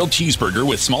ranch grilled cheeseburger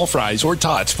with small fries or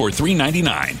tots for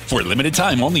 $3.99. For limited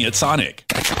time only at Sonic.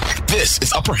 This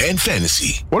is Upper Hand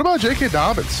Fantasy. What about J.K.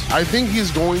 Dobbins? I think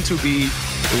he's going to be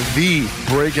the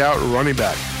breakout running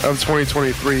back of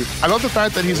 2023. I love the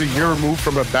fact that he's a year removed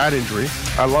from a bad injury.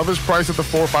 I love his price at the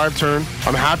 4.5 turn.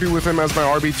 I'm happy with him as my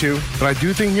RB2, but I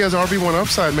do think he has RB1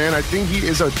 upside, man. I think he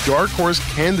is a dark horse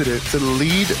candidate to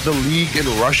lead the league in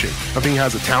rushing. I think he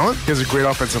has the talent. He has a great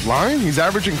offensive line. He's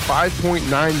averaging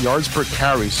 5.9 yards per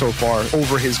carry so far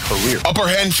over his career. Upper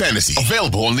Hand Fantasy,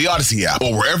 available on the Odyssey app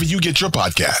or wherever you get your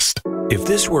podcast. If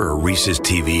this were a Reese's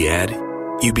TV ad,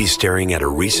 you'd be staring at a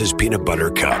Reese's peanut butter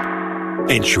cup.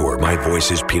 And sure, my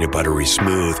voice is peanut buttery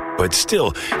smooth, but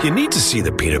still, you need to see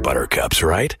the peanut butter cups,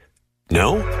 right?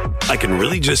 No? I can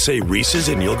really just say Reese's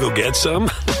and you'll go get some?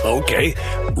 Okay,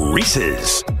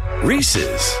 Reese's.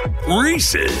 Reese's.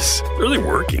 Reese's. Really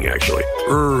working, actually.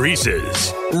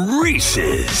 Reese's.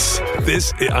 Reese's.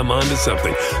 I'm on to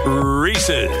something.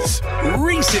 Reese's.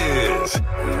 Reese's.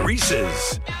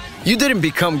 Reese's. You didn't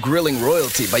become grilling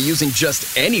royalty by using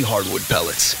just any hardwood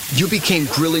pellets. You became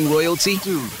grilling royalty,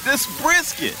 Dude, this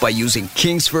brisket, by using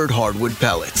Kingsford hardwood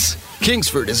pellets.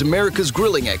 Kingsford is America's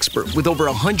grilling expert with over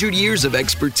 100 years of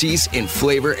expertise in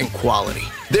flavor and quality.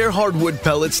 Their hardwood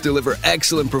pellets deliver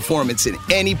excellent performance in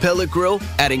any pellet grill,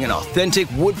 adding an authentic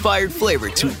wood-fired flavor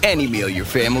to any meal your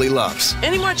family loves.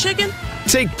 Any more chicken?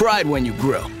 Take pride when you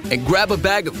grill and grab a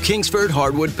bag of Kingsford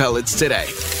hardwood pellets today.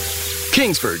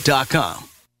 Kingsford.com.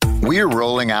 We're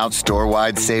rolling out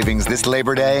store-wide savings this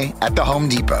Labor Day at the Home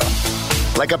Depot.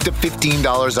 Like up to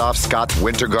 $15 off Scott's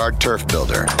Winter Guard Turf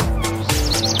Builder.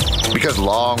 Because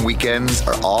long weekends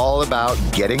are all about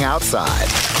getting outside,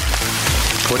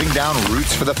 putting down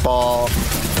roots for the fall,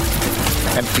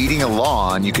 and feeding a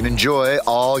lawn you can enjoy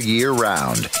all year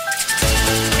round.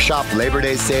 Shop Labor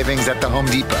Day savings at the Home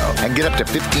Depot and get up to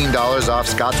 $15 off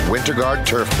Scott's Winter Guard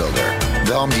Turf Builder.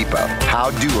 The Home Depot,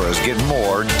 how doers get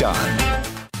more done.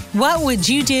 What would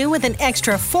you do with an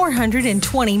extra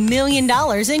 $420 million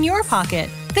in your pocket?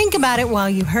 Think about it while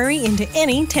you hurry into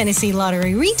any Tennessee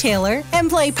Lottery retailer and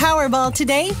play Powerball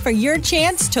today for your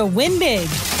chance to win big.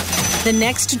 The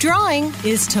next drawing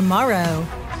is tomorrow.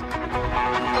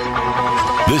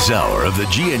 This hour of the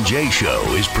G&J Show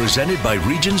is presented by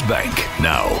Regions Bank.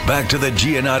 Now, back to the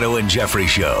Giannotto and Jeffrey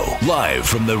Show, live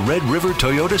from the Red River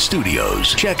Toyota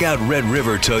Studios. Check out Red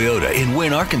River Toyota in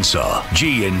Wynn, Arkansas.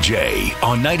 G&J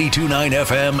on 92.9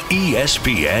 FM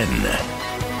ESPN.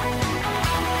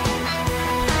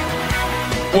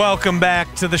 Welcome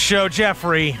back to the show.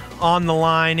 Jeffrey on the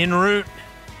line en route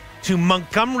to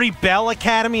Montgomery Bell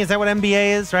Academy. Is that what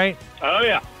NBA is, right? Oh,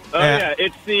 yeah. Yeah.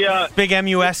 It's the big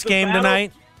MUS game battle,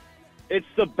 tonight. It's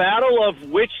the battle of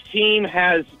which team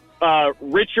has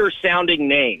richer sounding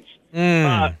names.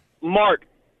 Mark,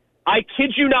 I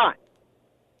kid you not.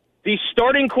 The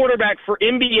starting quarterback for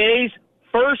NBA's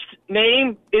first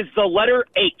name is the letter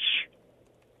H.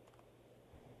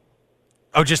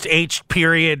 Oh, just H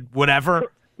period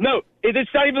whatever. No, it's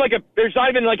not even like there's not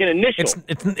even like an initial.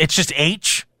 It's just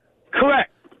H.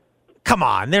 Correct. Come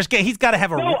on, he's got to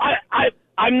have a. No,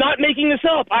 I'm not making this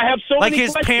up. I have so many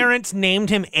his questions. parents named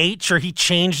him H, or he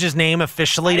changed his name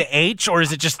officially to H, or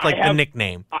is it just the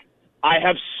nickname? I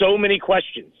have so many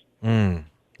questions.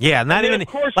 Yeah, not even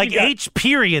like got, H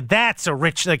period. That's a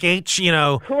rich H.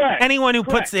 Correct. Anyone who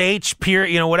puts the H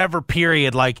period, whatever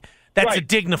period, that's a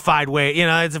dignified way.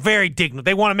 It's a very dignified.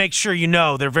 They want to make sure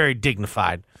they're very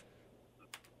dignified.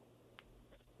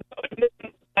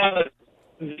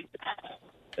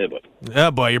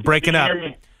 Oh boy, you're breaking up.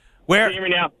 Where? Can you hear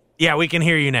me now? Yeah, we can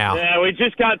hear you now. Yeah, we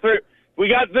just got through.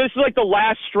 This is like the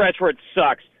last stretch where it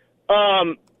sucks.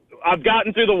 I've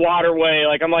gotten through the waterway.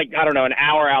 I'm I don't know, an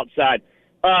hour outside.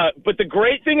 But the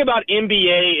great thing about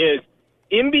NBA is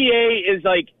MUS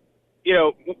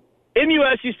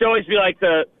used to always be like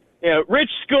the rich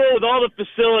school with all the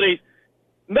facilities.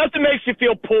 Nothing makes you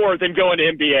feel poor than going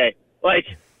to NBA.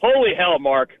 Holy hell,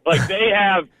 Mark. They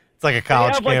have. It's like a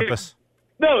college campus.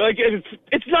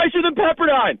 It's nicer than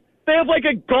Pepperdine. They have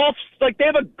a golf. They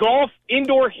have a golf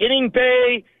indoor hitting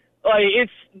bay.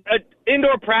 It's an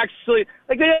indoor practice. They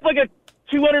have a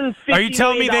 250. Are you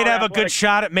telling me they'd have a good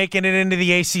shot at making it into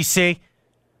the ACC?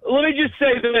 Let me just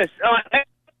say this.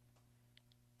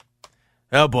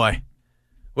 Oh boy.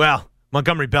 Well,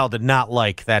 Montgomery Bell did not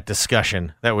like that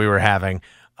discussion that we were having.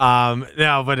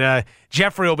 But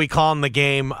Jeffrey will be calling the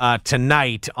game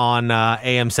tonight on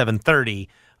AM 730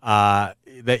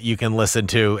 that you can listen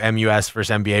to, MUS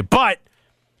versus NBA. But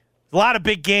a lot of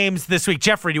big games this week.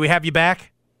 Jeffrey, do we have you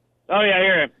back? Oh, yeah, I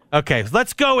hear him. Okay,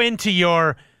 let's go into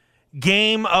your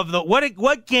game of the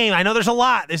what game? I know there's a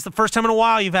lot. It's the first time in a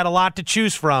while you've had a lot to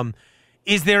choose from.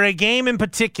 Is there a game in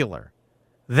particular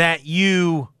that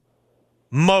you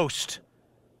most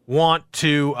want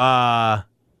to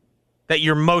that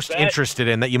you're most interested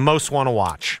in, that you most want to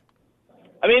watch?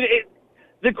 I mean,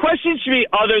 the question should be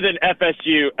other than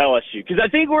FSU, LSU, because I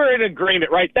think we're in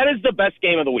agreement, right? That is the best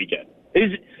game of the weekend.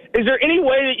 Is there any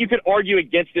way that you could argue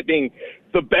against it being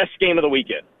the best game of the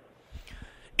weekend?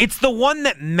 It's the one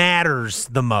that matters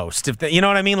the most. You know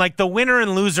what I mean? The winner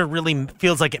and loser really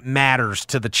feels like it matters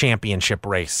to the championship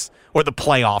race or the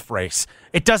playoff race.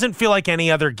 It doesn't feel like any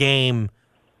other game.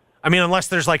 I mean, unless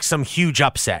there's some huge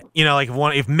upset,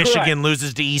 if Michigan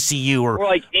loses to ECU or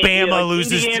Bama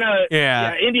loses,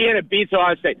 Indiana, Indiana beats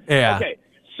Ohio State. Yeah. Okay,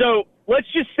 so let's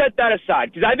just set that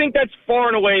aside because I think that's far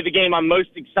and away the game I'm most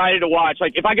excited to watch.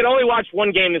 If I could only watch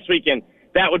one game this weekend,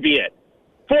 that would be it.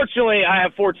 Fortunately, I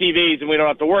have 4 TVs and we don't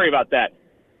have to worry about that.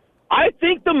 I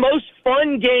think the most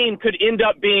fun game could end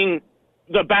up being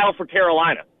the battle for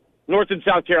Carolina, North and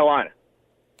South Carolina.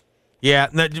 Yeah,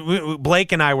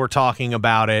 Blake and I were talking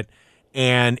about it,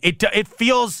 and it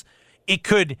feels it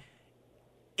could.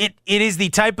 It is the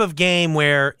type of game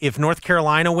where if North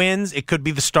Carolina wins, it could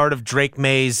be the start of Drake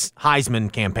May's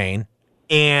Heisman campaign,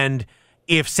 and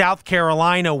if South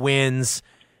Carolina wins,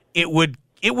 it would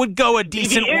go a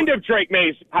decent. The end of Drake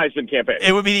May's Heisman campaign.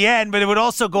 It would be the end, but it would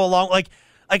also go along like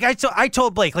I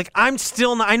told Blake, like I'm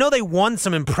still not, I know they won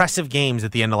some impressive games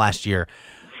at the end of last year.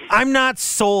 I'm not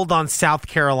sold on South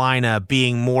Carolina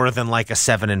being more than like a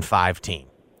 7-5 team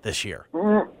this year.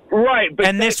 Right,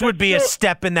 but this would be a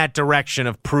step in that direction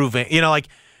of proving, like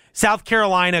South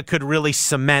Carolina could really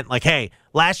cement, like, hey,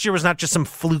 last year was not just some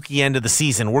fluky end of the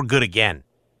season. We're good again.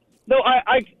 No,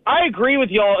 I agree with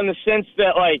y'all in the sense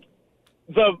that, like,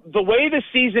 the way the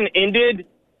season ended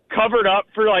covered up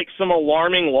for, like, some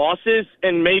alarming losses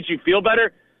and made you feel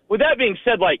better. With that being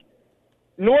said, like,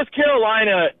 North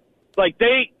Carolina, like,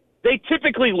 they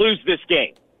typically lose this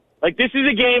game. Like, this is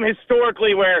a game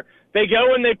historically where they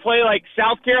go and they play, like,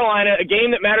 South Carolina, a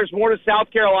game that matters more to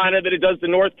South Carolina than it does to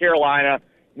North Carolina,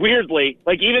 weirdly.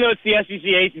 Like, even though it's the SEC,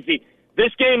 ACC,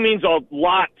 this game means a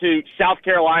lot to South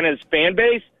Carolina's fan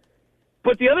base.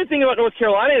 But the other thing about North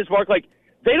Carolina is, Mark, like,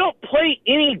 they don't play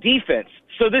any defense.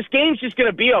 So this game's just going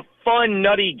to be a fun,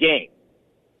 nutty game.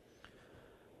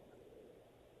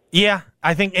 Yeah,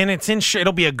 I think, and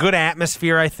it'll be a good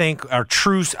atmosphere, I think, a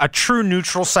true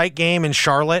neutral site game in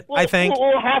Charlotte, I think. A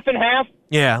little half and half.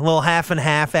 Yeah, a little half and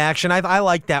half action. I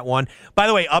like that one. By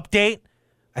the way, update,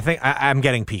 I think I'm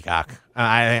getting Peacock.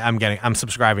 I'm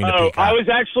subscribing to Peacock. I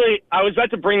was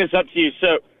about to bring this up to you.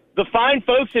 So the fine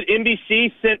folks at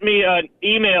NBC sent me an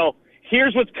email.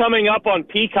 Here's what's coming up on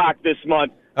Peacock this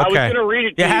month. Okay. I was going to read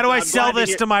it to you. Yeah, how do I sell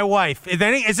this to my wife?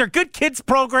 Is there good kids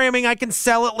programming I can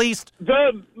sell at least?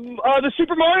 The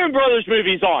Super Mario Brothers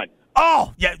movie's on.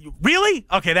 Oh, yeah, really?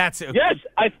 Okay, that's it. Yes,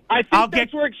 I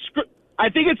think I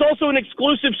think it's also an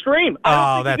exclusive stream.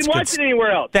 I don't think you can watch it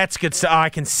anywhere else. That's good. So I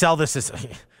can sell this as.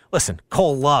 Listen,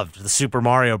 Cole loved the Super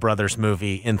Mario Brothers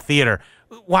movie in theater.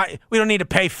 Why we don't need to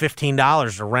pay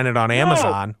 $15 to rent it on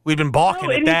Amazon? We've been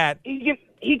balking at that.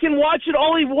 He can watch it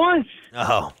all he wants.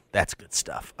 Oh, that's good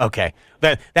stuff. Okay,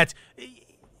 that's.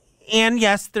 And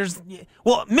yes,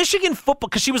 Michigan football,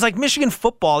 because she was like, Michigan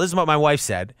football. This is what my wife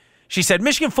said. She said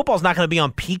Michigan football is not going to be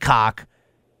on Peacock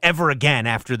ever again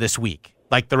after this week,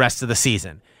 like the rest of the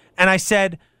season. And I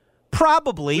said,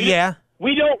 probably, yeah.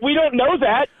 We don't know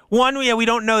that. One, we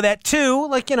don't know that. Two,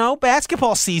 like,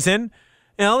 basketball season,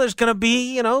 there's going to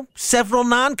be, several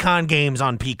non-con games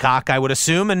on Peacock, I would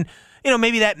assume. And,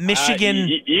 maybe that Michigan.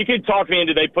 You could talk me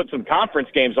into they put some conference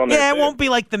games on there. Yeah, it won't be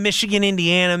like the Michigan,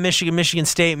 Indiana, Michigan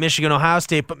State, Michigan, Ohio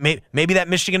State, but maybe that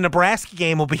Michigan, Nebraska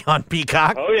game will be on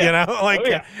Peacock. Oh, yeah.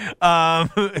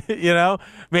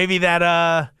 Maybe that,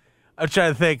 I'm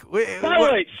trying to think. By the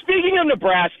way, speaking of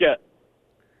Nebraska,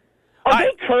 are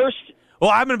they cursed?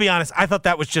 Well, I'm going to be honest. I thought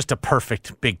that was just a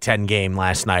perfect Big Ten game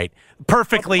last night.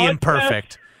 Perfectly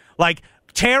imperfect. Like,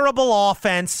 terrible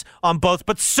offense on both,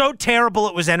 but so terrible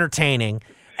it was entertaining.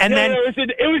 And then it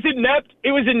was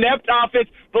inept offense,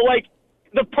 but like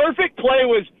the perfect play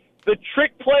was the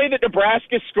trick play that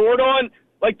Nebraska scored on.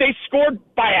 Like they scored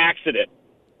by accident.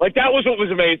 Like that was what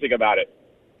was amazing about it.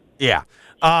 Yeah.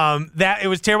 That it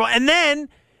was terrible. And then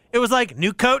it was like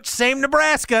new coach, same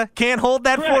Nebraska, can't hold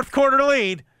that fourth quarter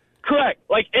lead. Correct.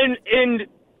 Like and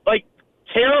like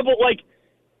terrible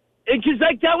because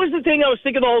that was the thing I was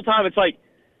thinking the whole time. It's like,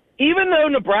 even though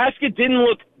Nebraska didn't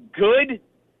look good,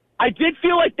 I did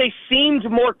feel like they seemed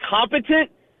more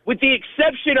competent, with the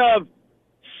exception of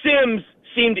Sims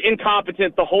seemed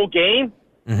incompetent the whole game.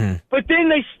 Mm-hmm. But then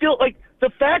they still, like, the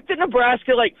fact that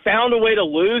Nebraska, like, found a way to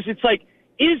lose, it's like,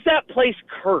 is that place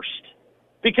cursed?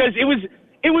 Because it was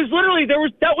literally,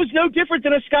 that was no different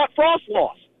than a Scott Frost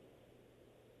loss.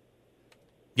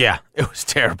 Yeah, it was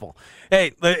terrible.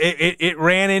 Hey, it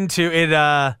ran into it.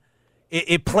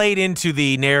 It played into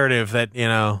the narrative that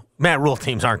Matt Rule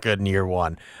teams aren't good in year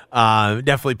one.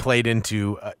 Definitely played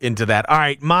into that. All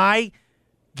right, my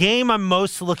game I'm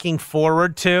most looking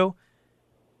forward to.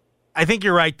 I think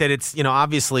you're right that it's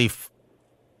obviously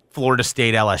Florida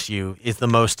State LSU is the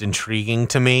most intriguing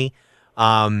to me.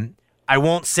 I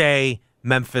won't say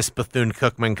Memphis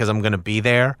Bethune-Cookman because I'm going to be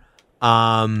there.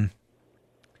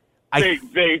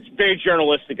 Very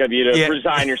journalistic of you to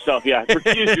resign yourself. Yeah,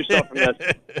 recuse yourself from this.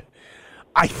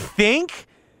 I think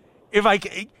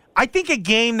I think a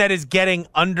game that is getting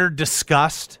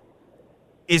under-discussed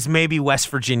is maybe West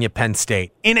Virginia Penn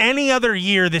State. In any other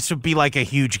year, this would be like a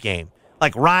huge game,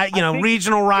 like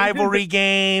regional rivalry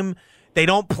game. They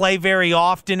don't play very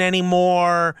often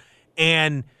anymore,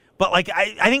 but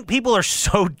I think people are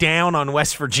so down on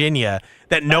West Virginia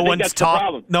that no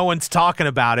one's talking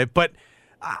about it. But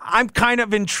I'm kind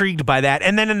of intrigued by that.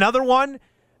 And then another one,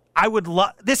 I would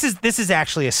love. This is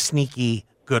actually a sneaky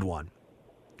good one.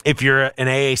 If you're an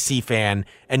AAC fan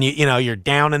and you're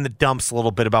down in the dumps a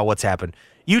little bit about what's happened,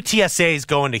 UTSA is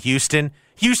going to Houston.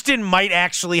 Houston might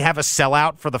actually have a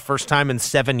sellout for the first time in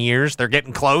 7 years. They're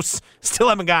getting close. Still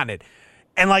haven't gotten it.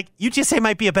 And UTSA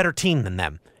might be a better team than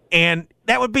them. And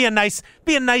that would be a nice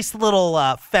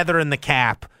little feather in the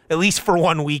cap, at least for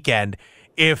one weekend,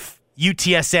 if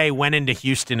UTSA went into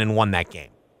Houston and won that game.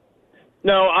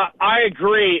 No, I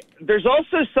agree. There's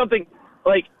also something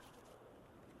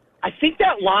I think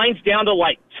that line's down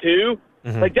to 2.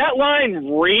 Mm-hmm. That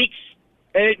line reeks,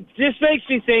 and it just makes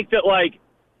me think that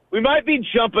we might be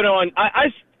jumping on. I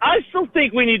still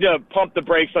think we need to pump the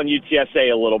brakes on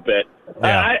UTSA a little bit.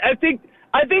 Yeah. I think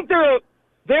they're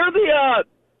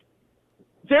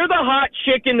the hot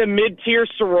chick in the mid-tier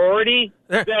sorority.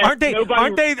 Aren't they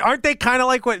kind of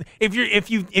like what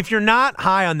if you're not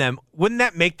high on them, wouldn't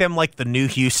that make them like the new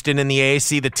Houston in the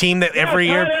AAC, the team that every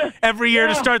year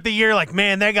to start the year,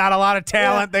 man, they got a lot of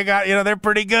talent, they got they're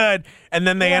pretty good, and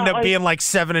then they end up being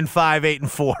 7-5,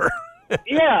 8-4.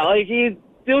 Yeah, it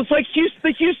was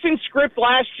the Houston script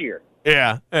last year.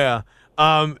 Yeah.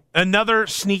 Another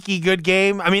sneaky good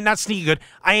game. I mean, not sneaky good.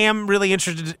 I am really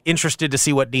interested to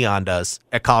see what Deion does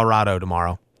at Colorado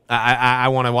tomorrow.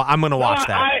 I'm going to watch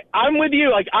that. I'm with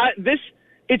you.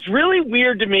 It's really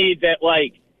weird to me that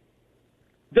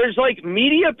there's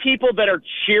media people that are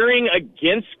cheering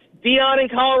against Deion in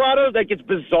Colorado. It's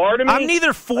bizarre to me. I'm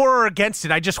neither for or against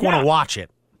it. I just want to watch it.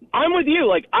 I'm with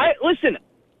you. I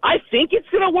think it's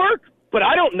going to work, but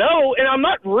I don't know, and I'm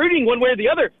not rooting one way or the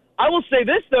other. I will say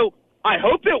this though. I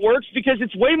hope it works because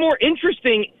it's way more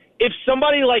interesting if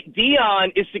somebody like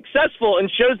Deion is successful and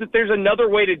shows that there's another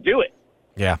way to do it.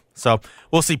 Yeah, so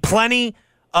we'll see plenty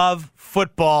of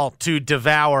football to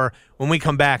devour. When we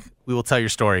come back, we will tell your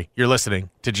story. You're listening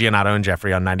to Giannotto and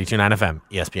Jeffrey on 92.9 FM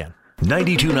ESPN.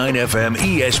 92.9 FM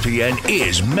ESPN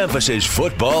is Memphis's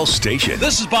football station.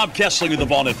 This is Bob Kessling of the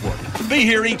Ball Network. Be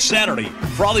here each Saturday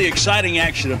for all the exciting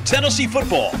action of Tennessee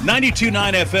football.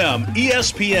 92.9 FM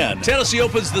ESPN. Tennessee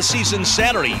opens the season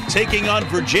Saturday, taking on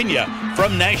Virginia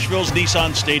from Nashville's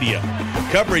Nissan Stadium.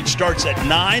 Coverage starts at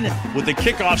 9 with the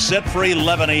kickoff set for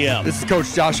 11 a.m. This is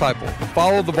Coach Josh Heupel.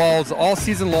 Follow the Balls all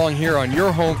season long here on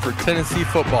your home for Tennessee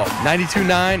football.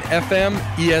 92.9 FM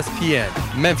ESPN,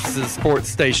 Memphis's sports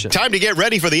station. Time to get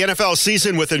ready for the NFL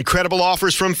season with incredible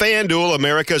offers from FanDuel,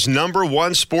 America's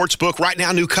 #1 sports book. Right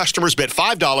now, new customers bet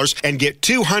 $5 and get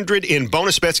 $200 in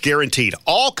bonus bets guaranteed.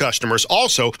 All customers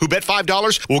also who bet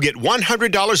 $5 will get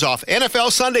 $100 off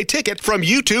NFL Sunday Ticket from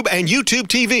YouTube and YouTube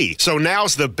TV. So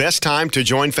now's the best time to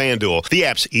join FanDuel. The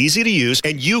app's easy to use,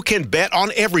 and you can bet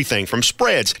on everything from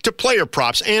spreads to player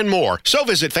props and more. So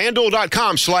visit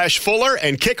FanDuel.com/Fuller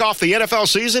and kick off the NFL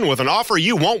season with an offer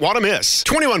you won't want to miss.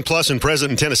 21 plus and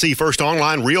present in Tennessee. First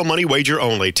online real money wager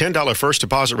only. $10 first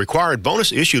deposit required.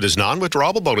 Bonus issued as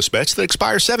non-withdrawable bonus bets that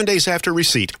expire 7 days after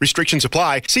receipt. Restrictions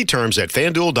apply. See terms at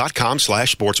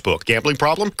FanDuel.com/sportsbook. Gambling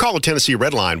problem? Call the Tennessee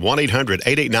Red Line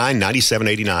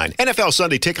 1-800-889-9789. NFL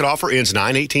Sunday Ticket offer ends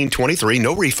 9/18/23.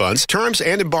 No refunds. Terms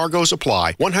and embargoes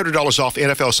apply. $100 off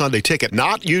NFL Sunday Ticket,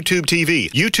 not YouTube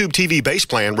TV. YouTube TV base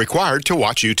plan required to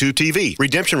watch YouTube TV.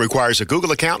 Redemption requires a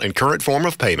Google account and current form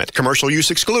of payment. Commercial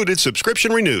use excluded.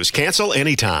 Subscription renews. Cancel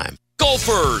anytime.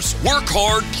 Golfers, work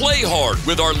hard, play hard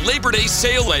with our Labor Day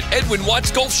sale at Edwin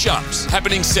Watts Golf Shops,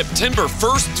 happening September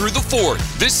 1st through the 4th.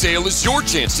 This sale is your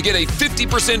chance to get a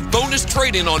 50% bonus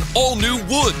trade-in on all new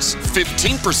woods,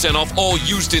 15% off all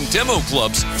used and demo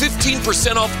clubs,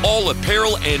 15% off all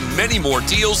apparel, and many more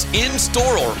deals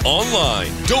in-store or online.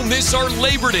 Don't miss our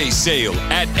Labor Day sale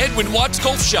at Edwin Watts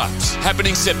Golf Shops,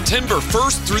 happening September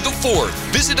 1st through the 4th.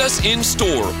 Visit us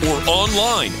in-store or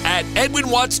online at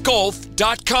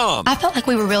edwinwattsgolf.com. I felt like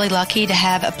we were really lucky to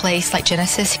have a place like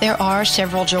Genesis. There are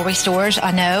several jewelry stores,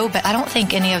 I know, but I don't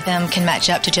think any of them can match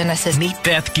up to Genesis. Meet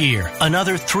Beth Gear,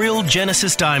 another thrilled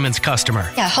Genesis Diamonds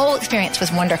customer. Yeah, the whole experience was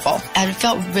wonderful. I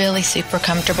felt really super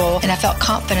comfortable, and I felt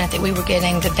confident that we were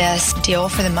getting the best deal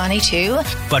for the money, too.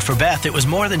 But for Beth, it was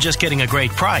more than just getting a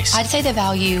great price. I'd say the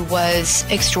value was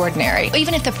extraordinary.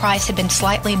 Even if the price had been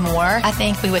slightly more, I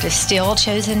think we would have still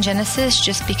chosen Genesis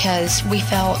just because we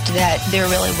felt that there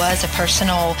really was a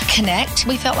personal connection connect.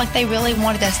 We felt like they really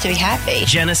wanted us to be happy.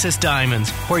 Genesis Diamonds,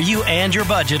 where you and your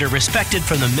budget are respected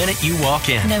from the minute you walk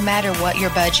in. No matter what your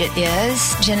budget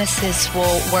is, Genesis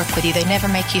will work with you. They never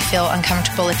make you feel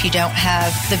uncomfortable if you don't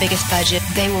have the biggest budget.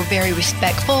 They were very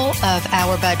respectful of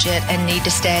our budget and need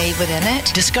to stay within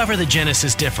it. Discover the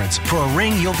Genesis difference for a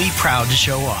ring you'll be proud to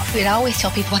show off. We'd always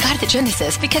tell people, I got it at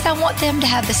Genesis because I want them to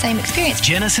have the same experience.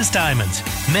 Genesis Diamonds,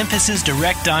 Memphis's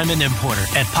direct diamond importer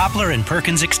at Poplar and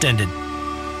Perkins Extended.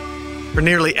 For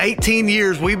nearly 18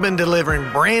 years, we've been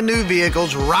delivering brand new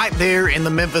vehicles right there in the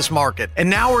Memphis market. And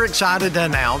now we're excited to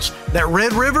announce that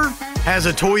Red River has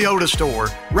a Toyota store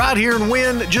right here in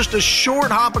Wynn, just a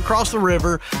short hop across the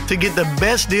river to get the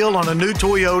best deal on a new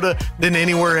Toyota than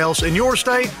anywhere else in your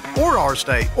state or our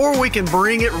state. Or we can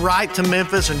bring it right to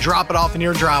Memphis and drop it off in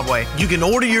your driveway. You can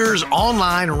order yours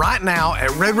online right now at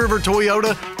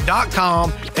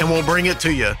redrivertoyota.com and we'll bring it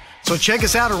to you. So check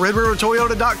us out at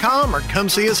redrivertoyota.com or come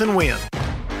see us in Wynn.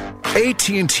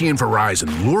 AT&T and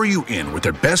Verizon lure you in with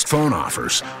their best phone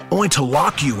offers, only to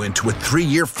lock you into a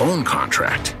 3-year phone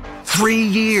contract. 3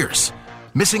 years.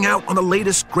 Missing out on the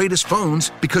latest, greatest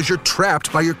phones because you're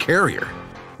trapped by your carrier.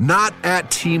 Not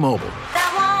at T-Mobile.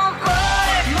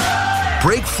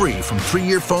 Break free from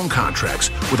 3-year phone contracts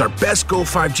with our best Go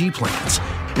 5G plans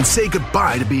and say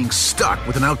goodbye to being stuck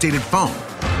with an outdated phone.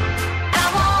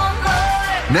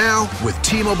 Now, with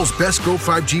T-Mobile's best Go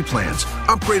 5G plans,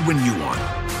 upgrade when you want.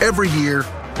 Every year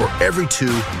or every 2,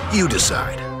 you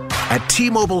decide. At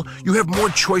T-Mobile, you have more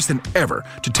choice than ever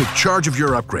to take charge of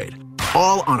your upgrade.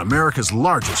 All on America's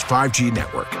largest 5G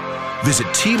network.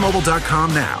 Visit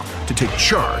T-Mobile.com now to take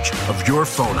charge of your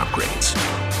phone upgrades.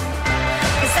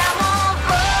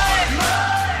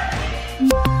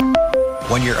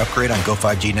 1-year upgrade on Go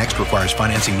 5G Next requires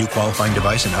financing new qualifying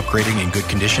device and upgrading in good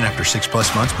condition after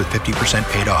 6+ months with 50%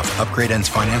 paid off. Upgrade ends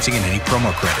financing and any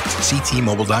promo credits. See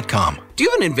T-Mobile.com. Do you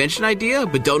have an invention idea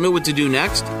but don't know what to do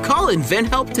next? Call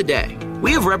InventHelp today.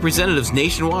 We have representatives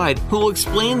nationwide who will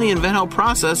explain the InventHelp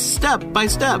process step by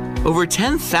step. Over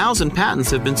 10,000 patents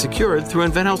have been secured through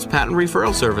InventHelp's patent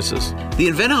referral services. The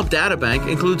InventHelp databank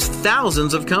includes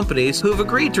thousands of companies who have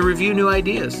agreed to review new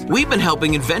ideas. We've been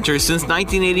helping inventors since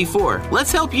 1984.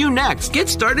 Let's help you next. Get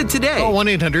started today. Call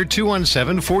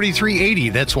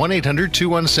 1-800-217-4380. That's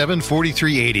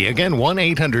 1-800-217-4380. Again,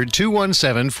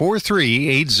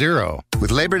 1-800-217-4380. With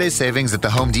Labor Day savings at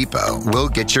the Home Depot, we'll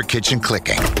get your kitchen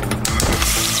clicking.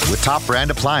 With top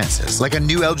brand appliances, like a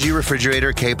new LG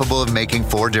refrigerator capable of making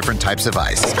 4 different types of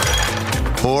ice.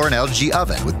 Or an LG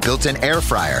oven with built-in air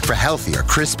fryer for healthier,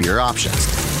 crispier options.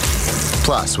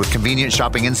 Plus, with convenient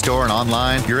shopping in-store and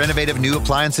online, your innovative new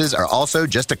appliances are also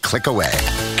just a click away.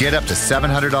 Get up to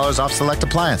 $700 off select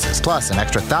appliances, plus an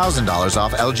extra $1,000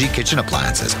 off LG kitchen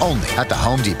appliances, only at the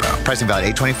Home Depot. Pricing valid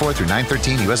 8/24 through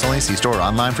 9/13, U.S. only. See store or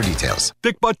online for details.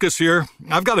 Dick Butkus here.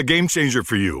 I've got a game changer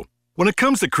for you. When it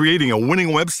comes to creating a winning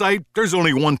website, there's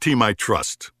only one team I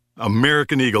trust,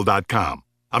 AmericanEagle.com.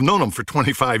 I've known them for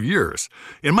 25 years.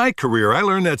 In my career, I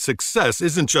learned that success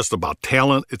isn't just about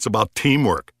talent, it's about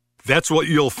teamwork. That's what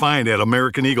you'll find at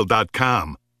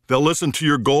AmericanEagle.com. They'll listen to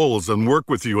your goals and work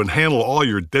with you and handle all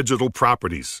your digital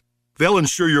properties. They'll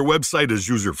ensure your website is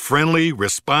user-friendly,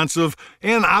 responsive,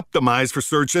 and optimized for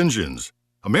search engines.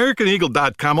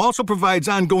 AmericanEagle.com also provides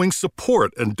ongoing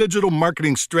support and digital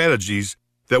marketing strategies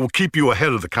that will keep you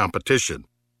ahead of the competition.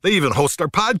 They even host our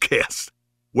podcast.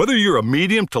 Whether you're a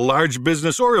medium to large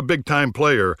business or a big-time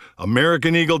player,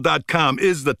 AmericanEagle.com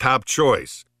is the top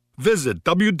choice. Visit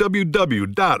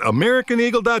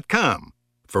www.AmericanEagle.com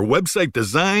for website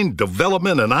design,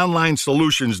 development, and online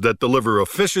solutions that deliver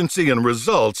efficiency and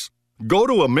results. Go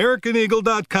to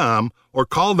AmericanEagle.com or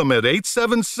call them at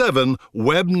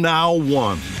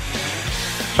 877-WEB-NOW-1.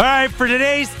 All right, for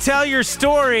today's Tell Your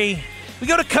Story, we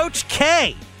go to Coach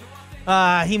K.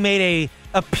 He made a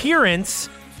appearance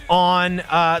on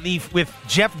with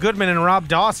Jeff Goodman and Rob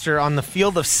Doster on the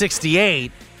Field of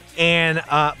 68 and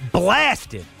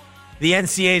blasted the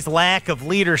NCAA's lack of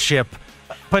leadership.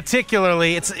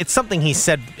 Particularly, it's something he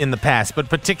said in the past, but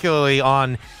particularly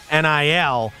on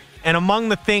NIL. And among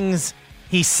the things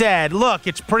he said, look,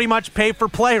 it's pretty much pay for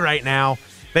play right now.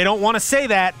 They don't want to say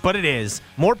that, but it is.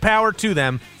 More power to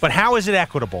them. But how is it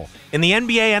equitable? In the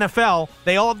NBA, NFL,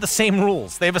 they all have the same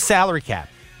rules. They have a salary cap.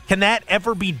 Can that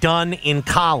ever be done in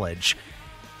college?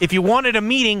 If you wanted a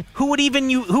meeting, who would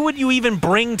you even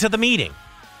bring to the meeting?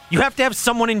 You have to have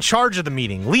someone in charge of the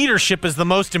meeting. Leadership is the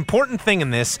most important thing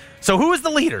in this. So who is the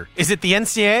leader? Is it the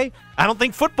NCAA? I don't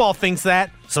think football thinks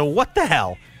that. So what the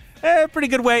hell? Pretty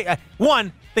good way.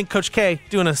 One, I think Coach K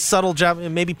doing a subtle job,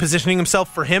 maybe positioning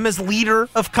himself for him as leader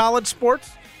of college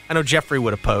sports. I know Jeffrey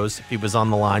would oppose if he was on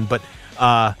the line, but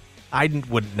I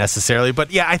wouldn't necessarily,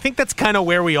 but yeah, I think that's kind of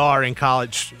where we are in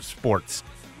college sports.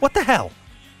 What the hell?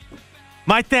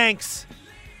 My thanks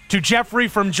to Jeffrey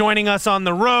from joining us on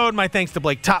the road. My thanks to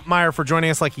Blake Topmeyer for joining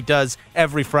us like he does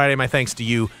every Friday. My thanks to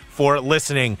you for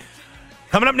listening.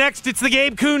 Coming up next, it's the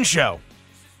Gabe Kuhn Show.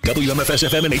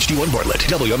 WMFS-FM and HD1 Bartlett.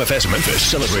 WMFS Memphis,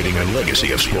 celebrating a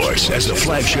legacy of sports as the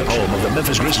flagship home of the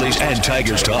Memphis Grizzlies and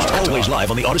Tigers Talk. Always live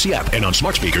on the Odyssey app and on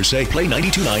smart speakers. Say Play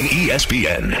 92.9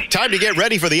 ESPN. Time to get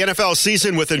ready for the NFL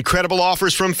season with incredible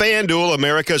offers from FanDuel,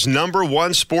 America's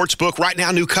 #1 sports book. Right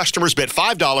now, new customers bet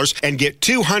 $5 and get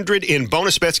 $200 in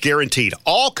bonus bets guaranteed.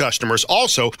 All customers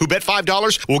also who bet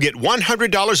 $5 will get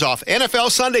 $100 off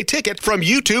NFL Sunday Ticket from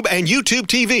YouTube and YouTube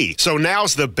TV. So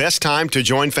now's the best time to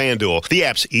join FanDuel. The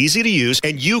app's easy to use,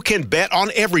 and you can bet on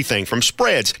everything from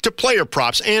spreads to player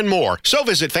props and more. So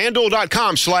visit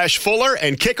FanDuel.com/Fuller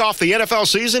and kick off the NFL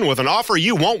season with an offer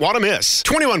you won't want to miss.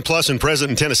 21 plus and present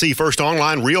in Tennessee. First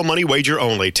online real money wager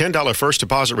only. $10 first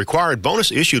deposit required.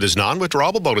 Bonus issued as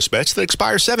non-withdrawable bonus bets that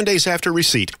expire 7 days after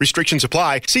receipt. Restrictions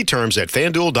apply. See terms at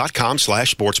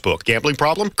FanDuel.com/sportsbook. Gambling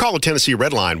problem? Call the Tennessee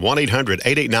Red Line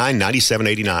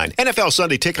 1-800-889-9789. NFL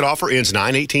Sunday Ticket offer ends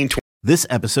 9/18/20. This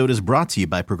episode is brought to you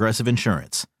by Progressive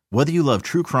Insurance. Whether you love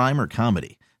true crime or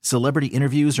comedy, celebrity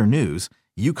interviews or news,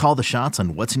 you call the shots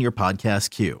on what's in your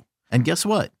podcast queue. And guess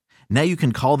what? Now you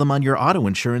can call them on your auto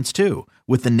insurance too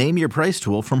with the Name Your Price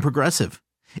tool from Progressive.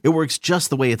 It works just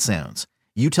the way it sounds.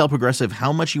 You tell Progressive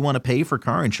how much you want to pay for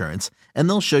car insurance, and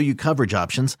they'll show you coverage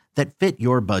options that fit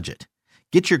your budget.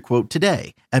 Get your quote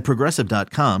today at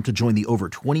Progressive.com to join the over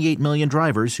 28 million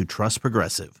drivers who trust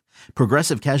Progressive.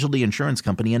 Progressive Casualty Insurance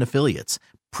Company and Affiliates.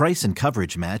 Price and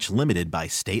coverage match limited by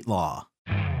state law.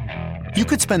 You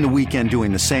could spend the weekend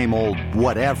doing the same old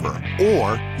whatever,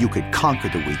 or you could conquer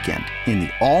the weekend in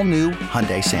the all-new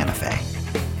Hyundai Santa Fe.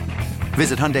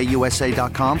 Visit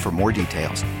HyundaiUSA.com for more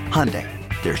details. Hyundai,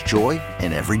 there's joy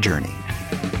in every journey.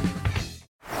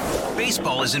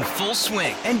 Baseball is in full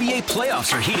swing. NBA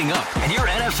playoffs are heating up, and your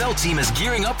NFL team is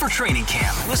gearing up for training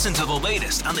camp. Listen to the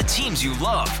latest on the teams you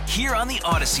love here on the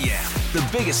Odyssey app. The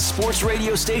biggest sports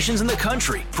radio stations in the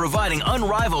country, providing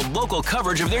unrivaled local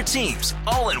coverage of their teams,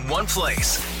 all in one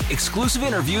place. Exclusive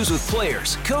interviews with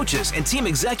players, coaches, and team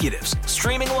executives,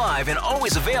 streaming live and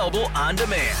always available on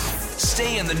demand.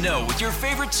 Stay in the know with your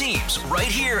favorite teams right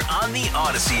here on the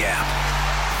Odyssey app.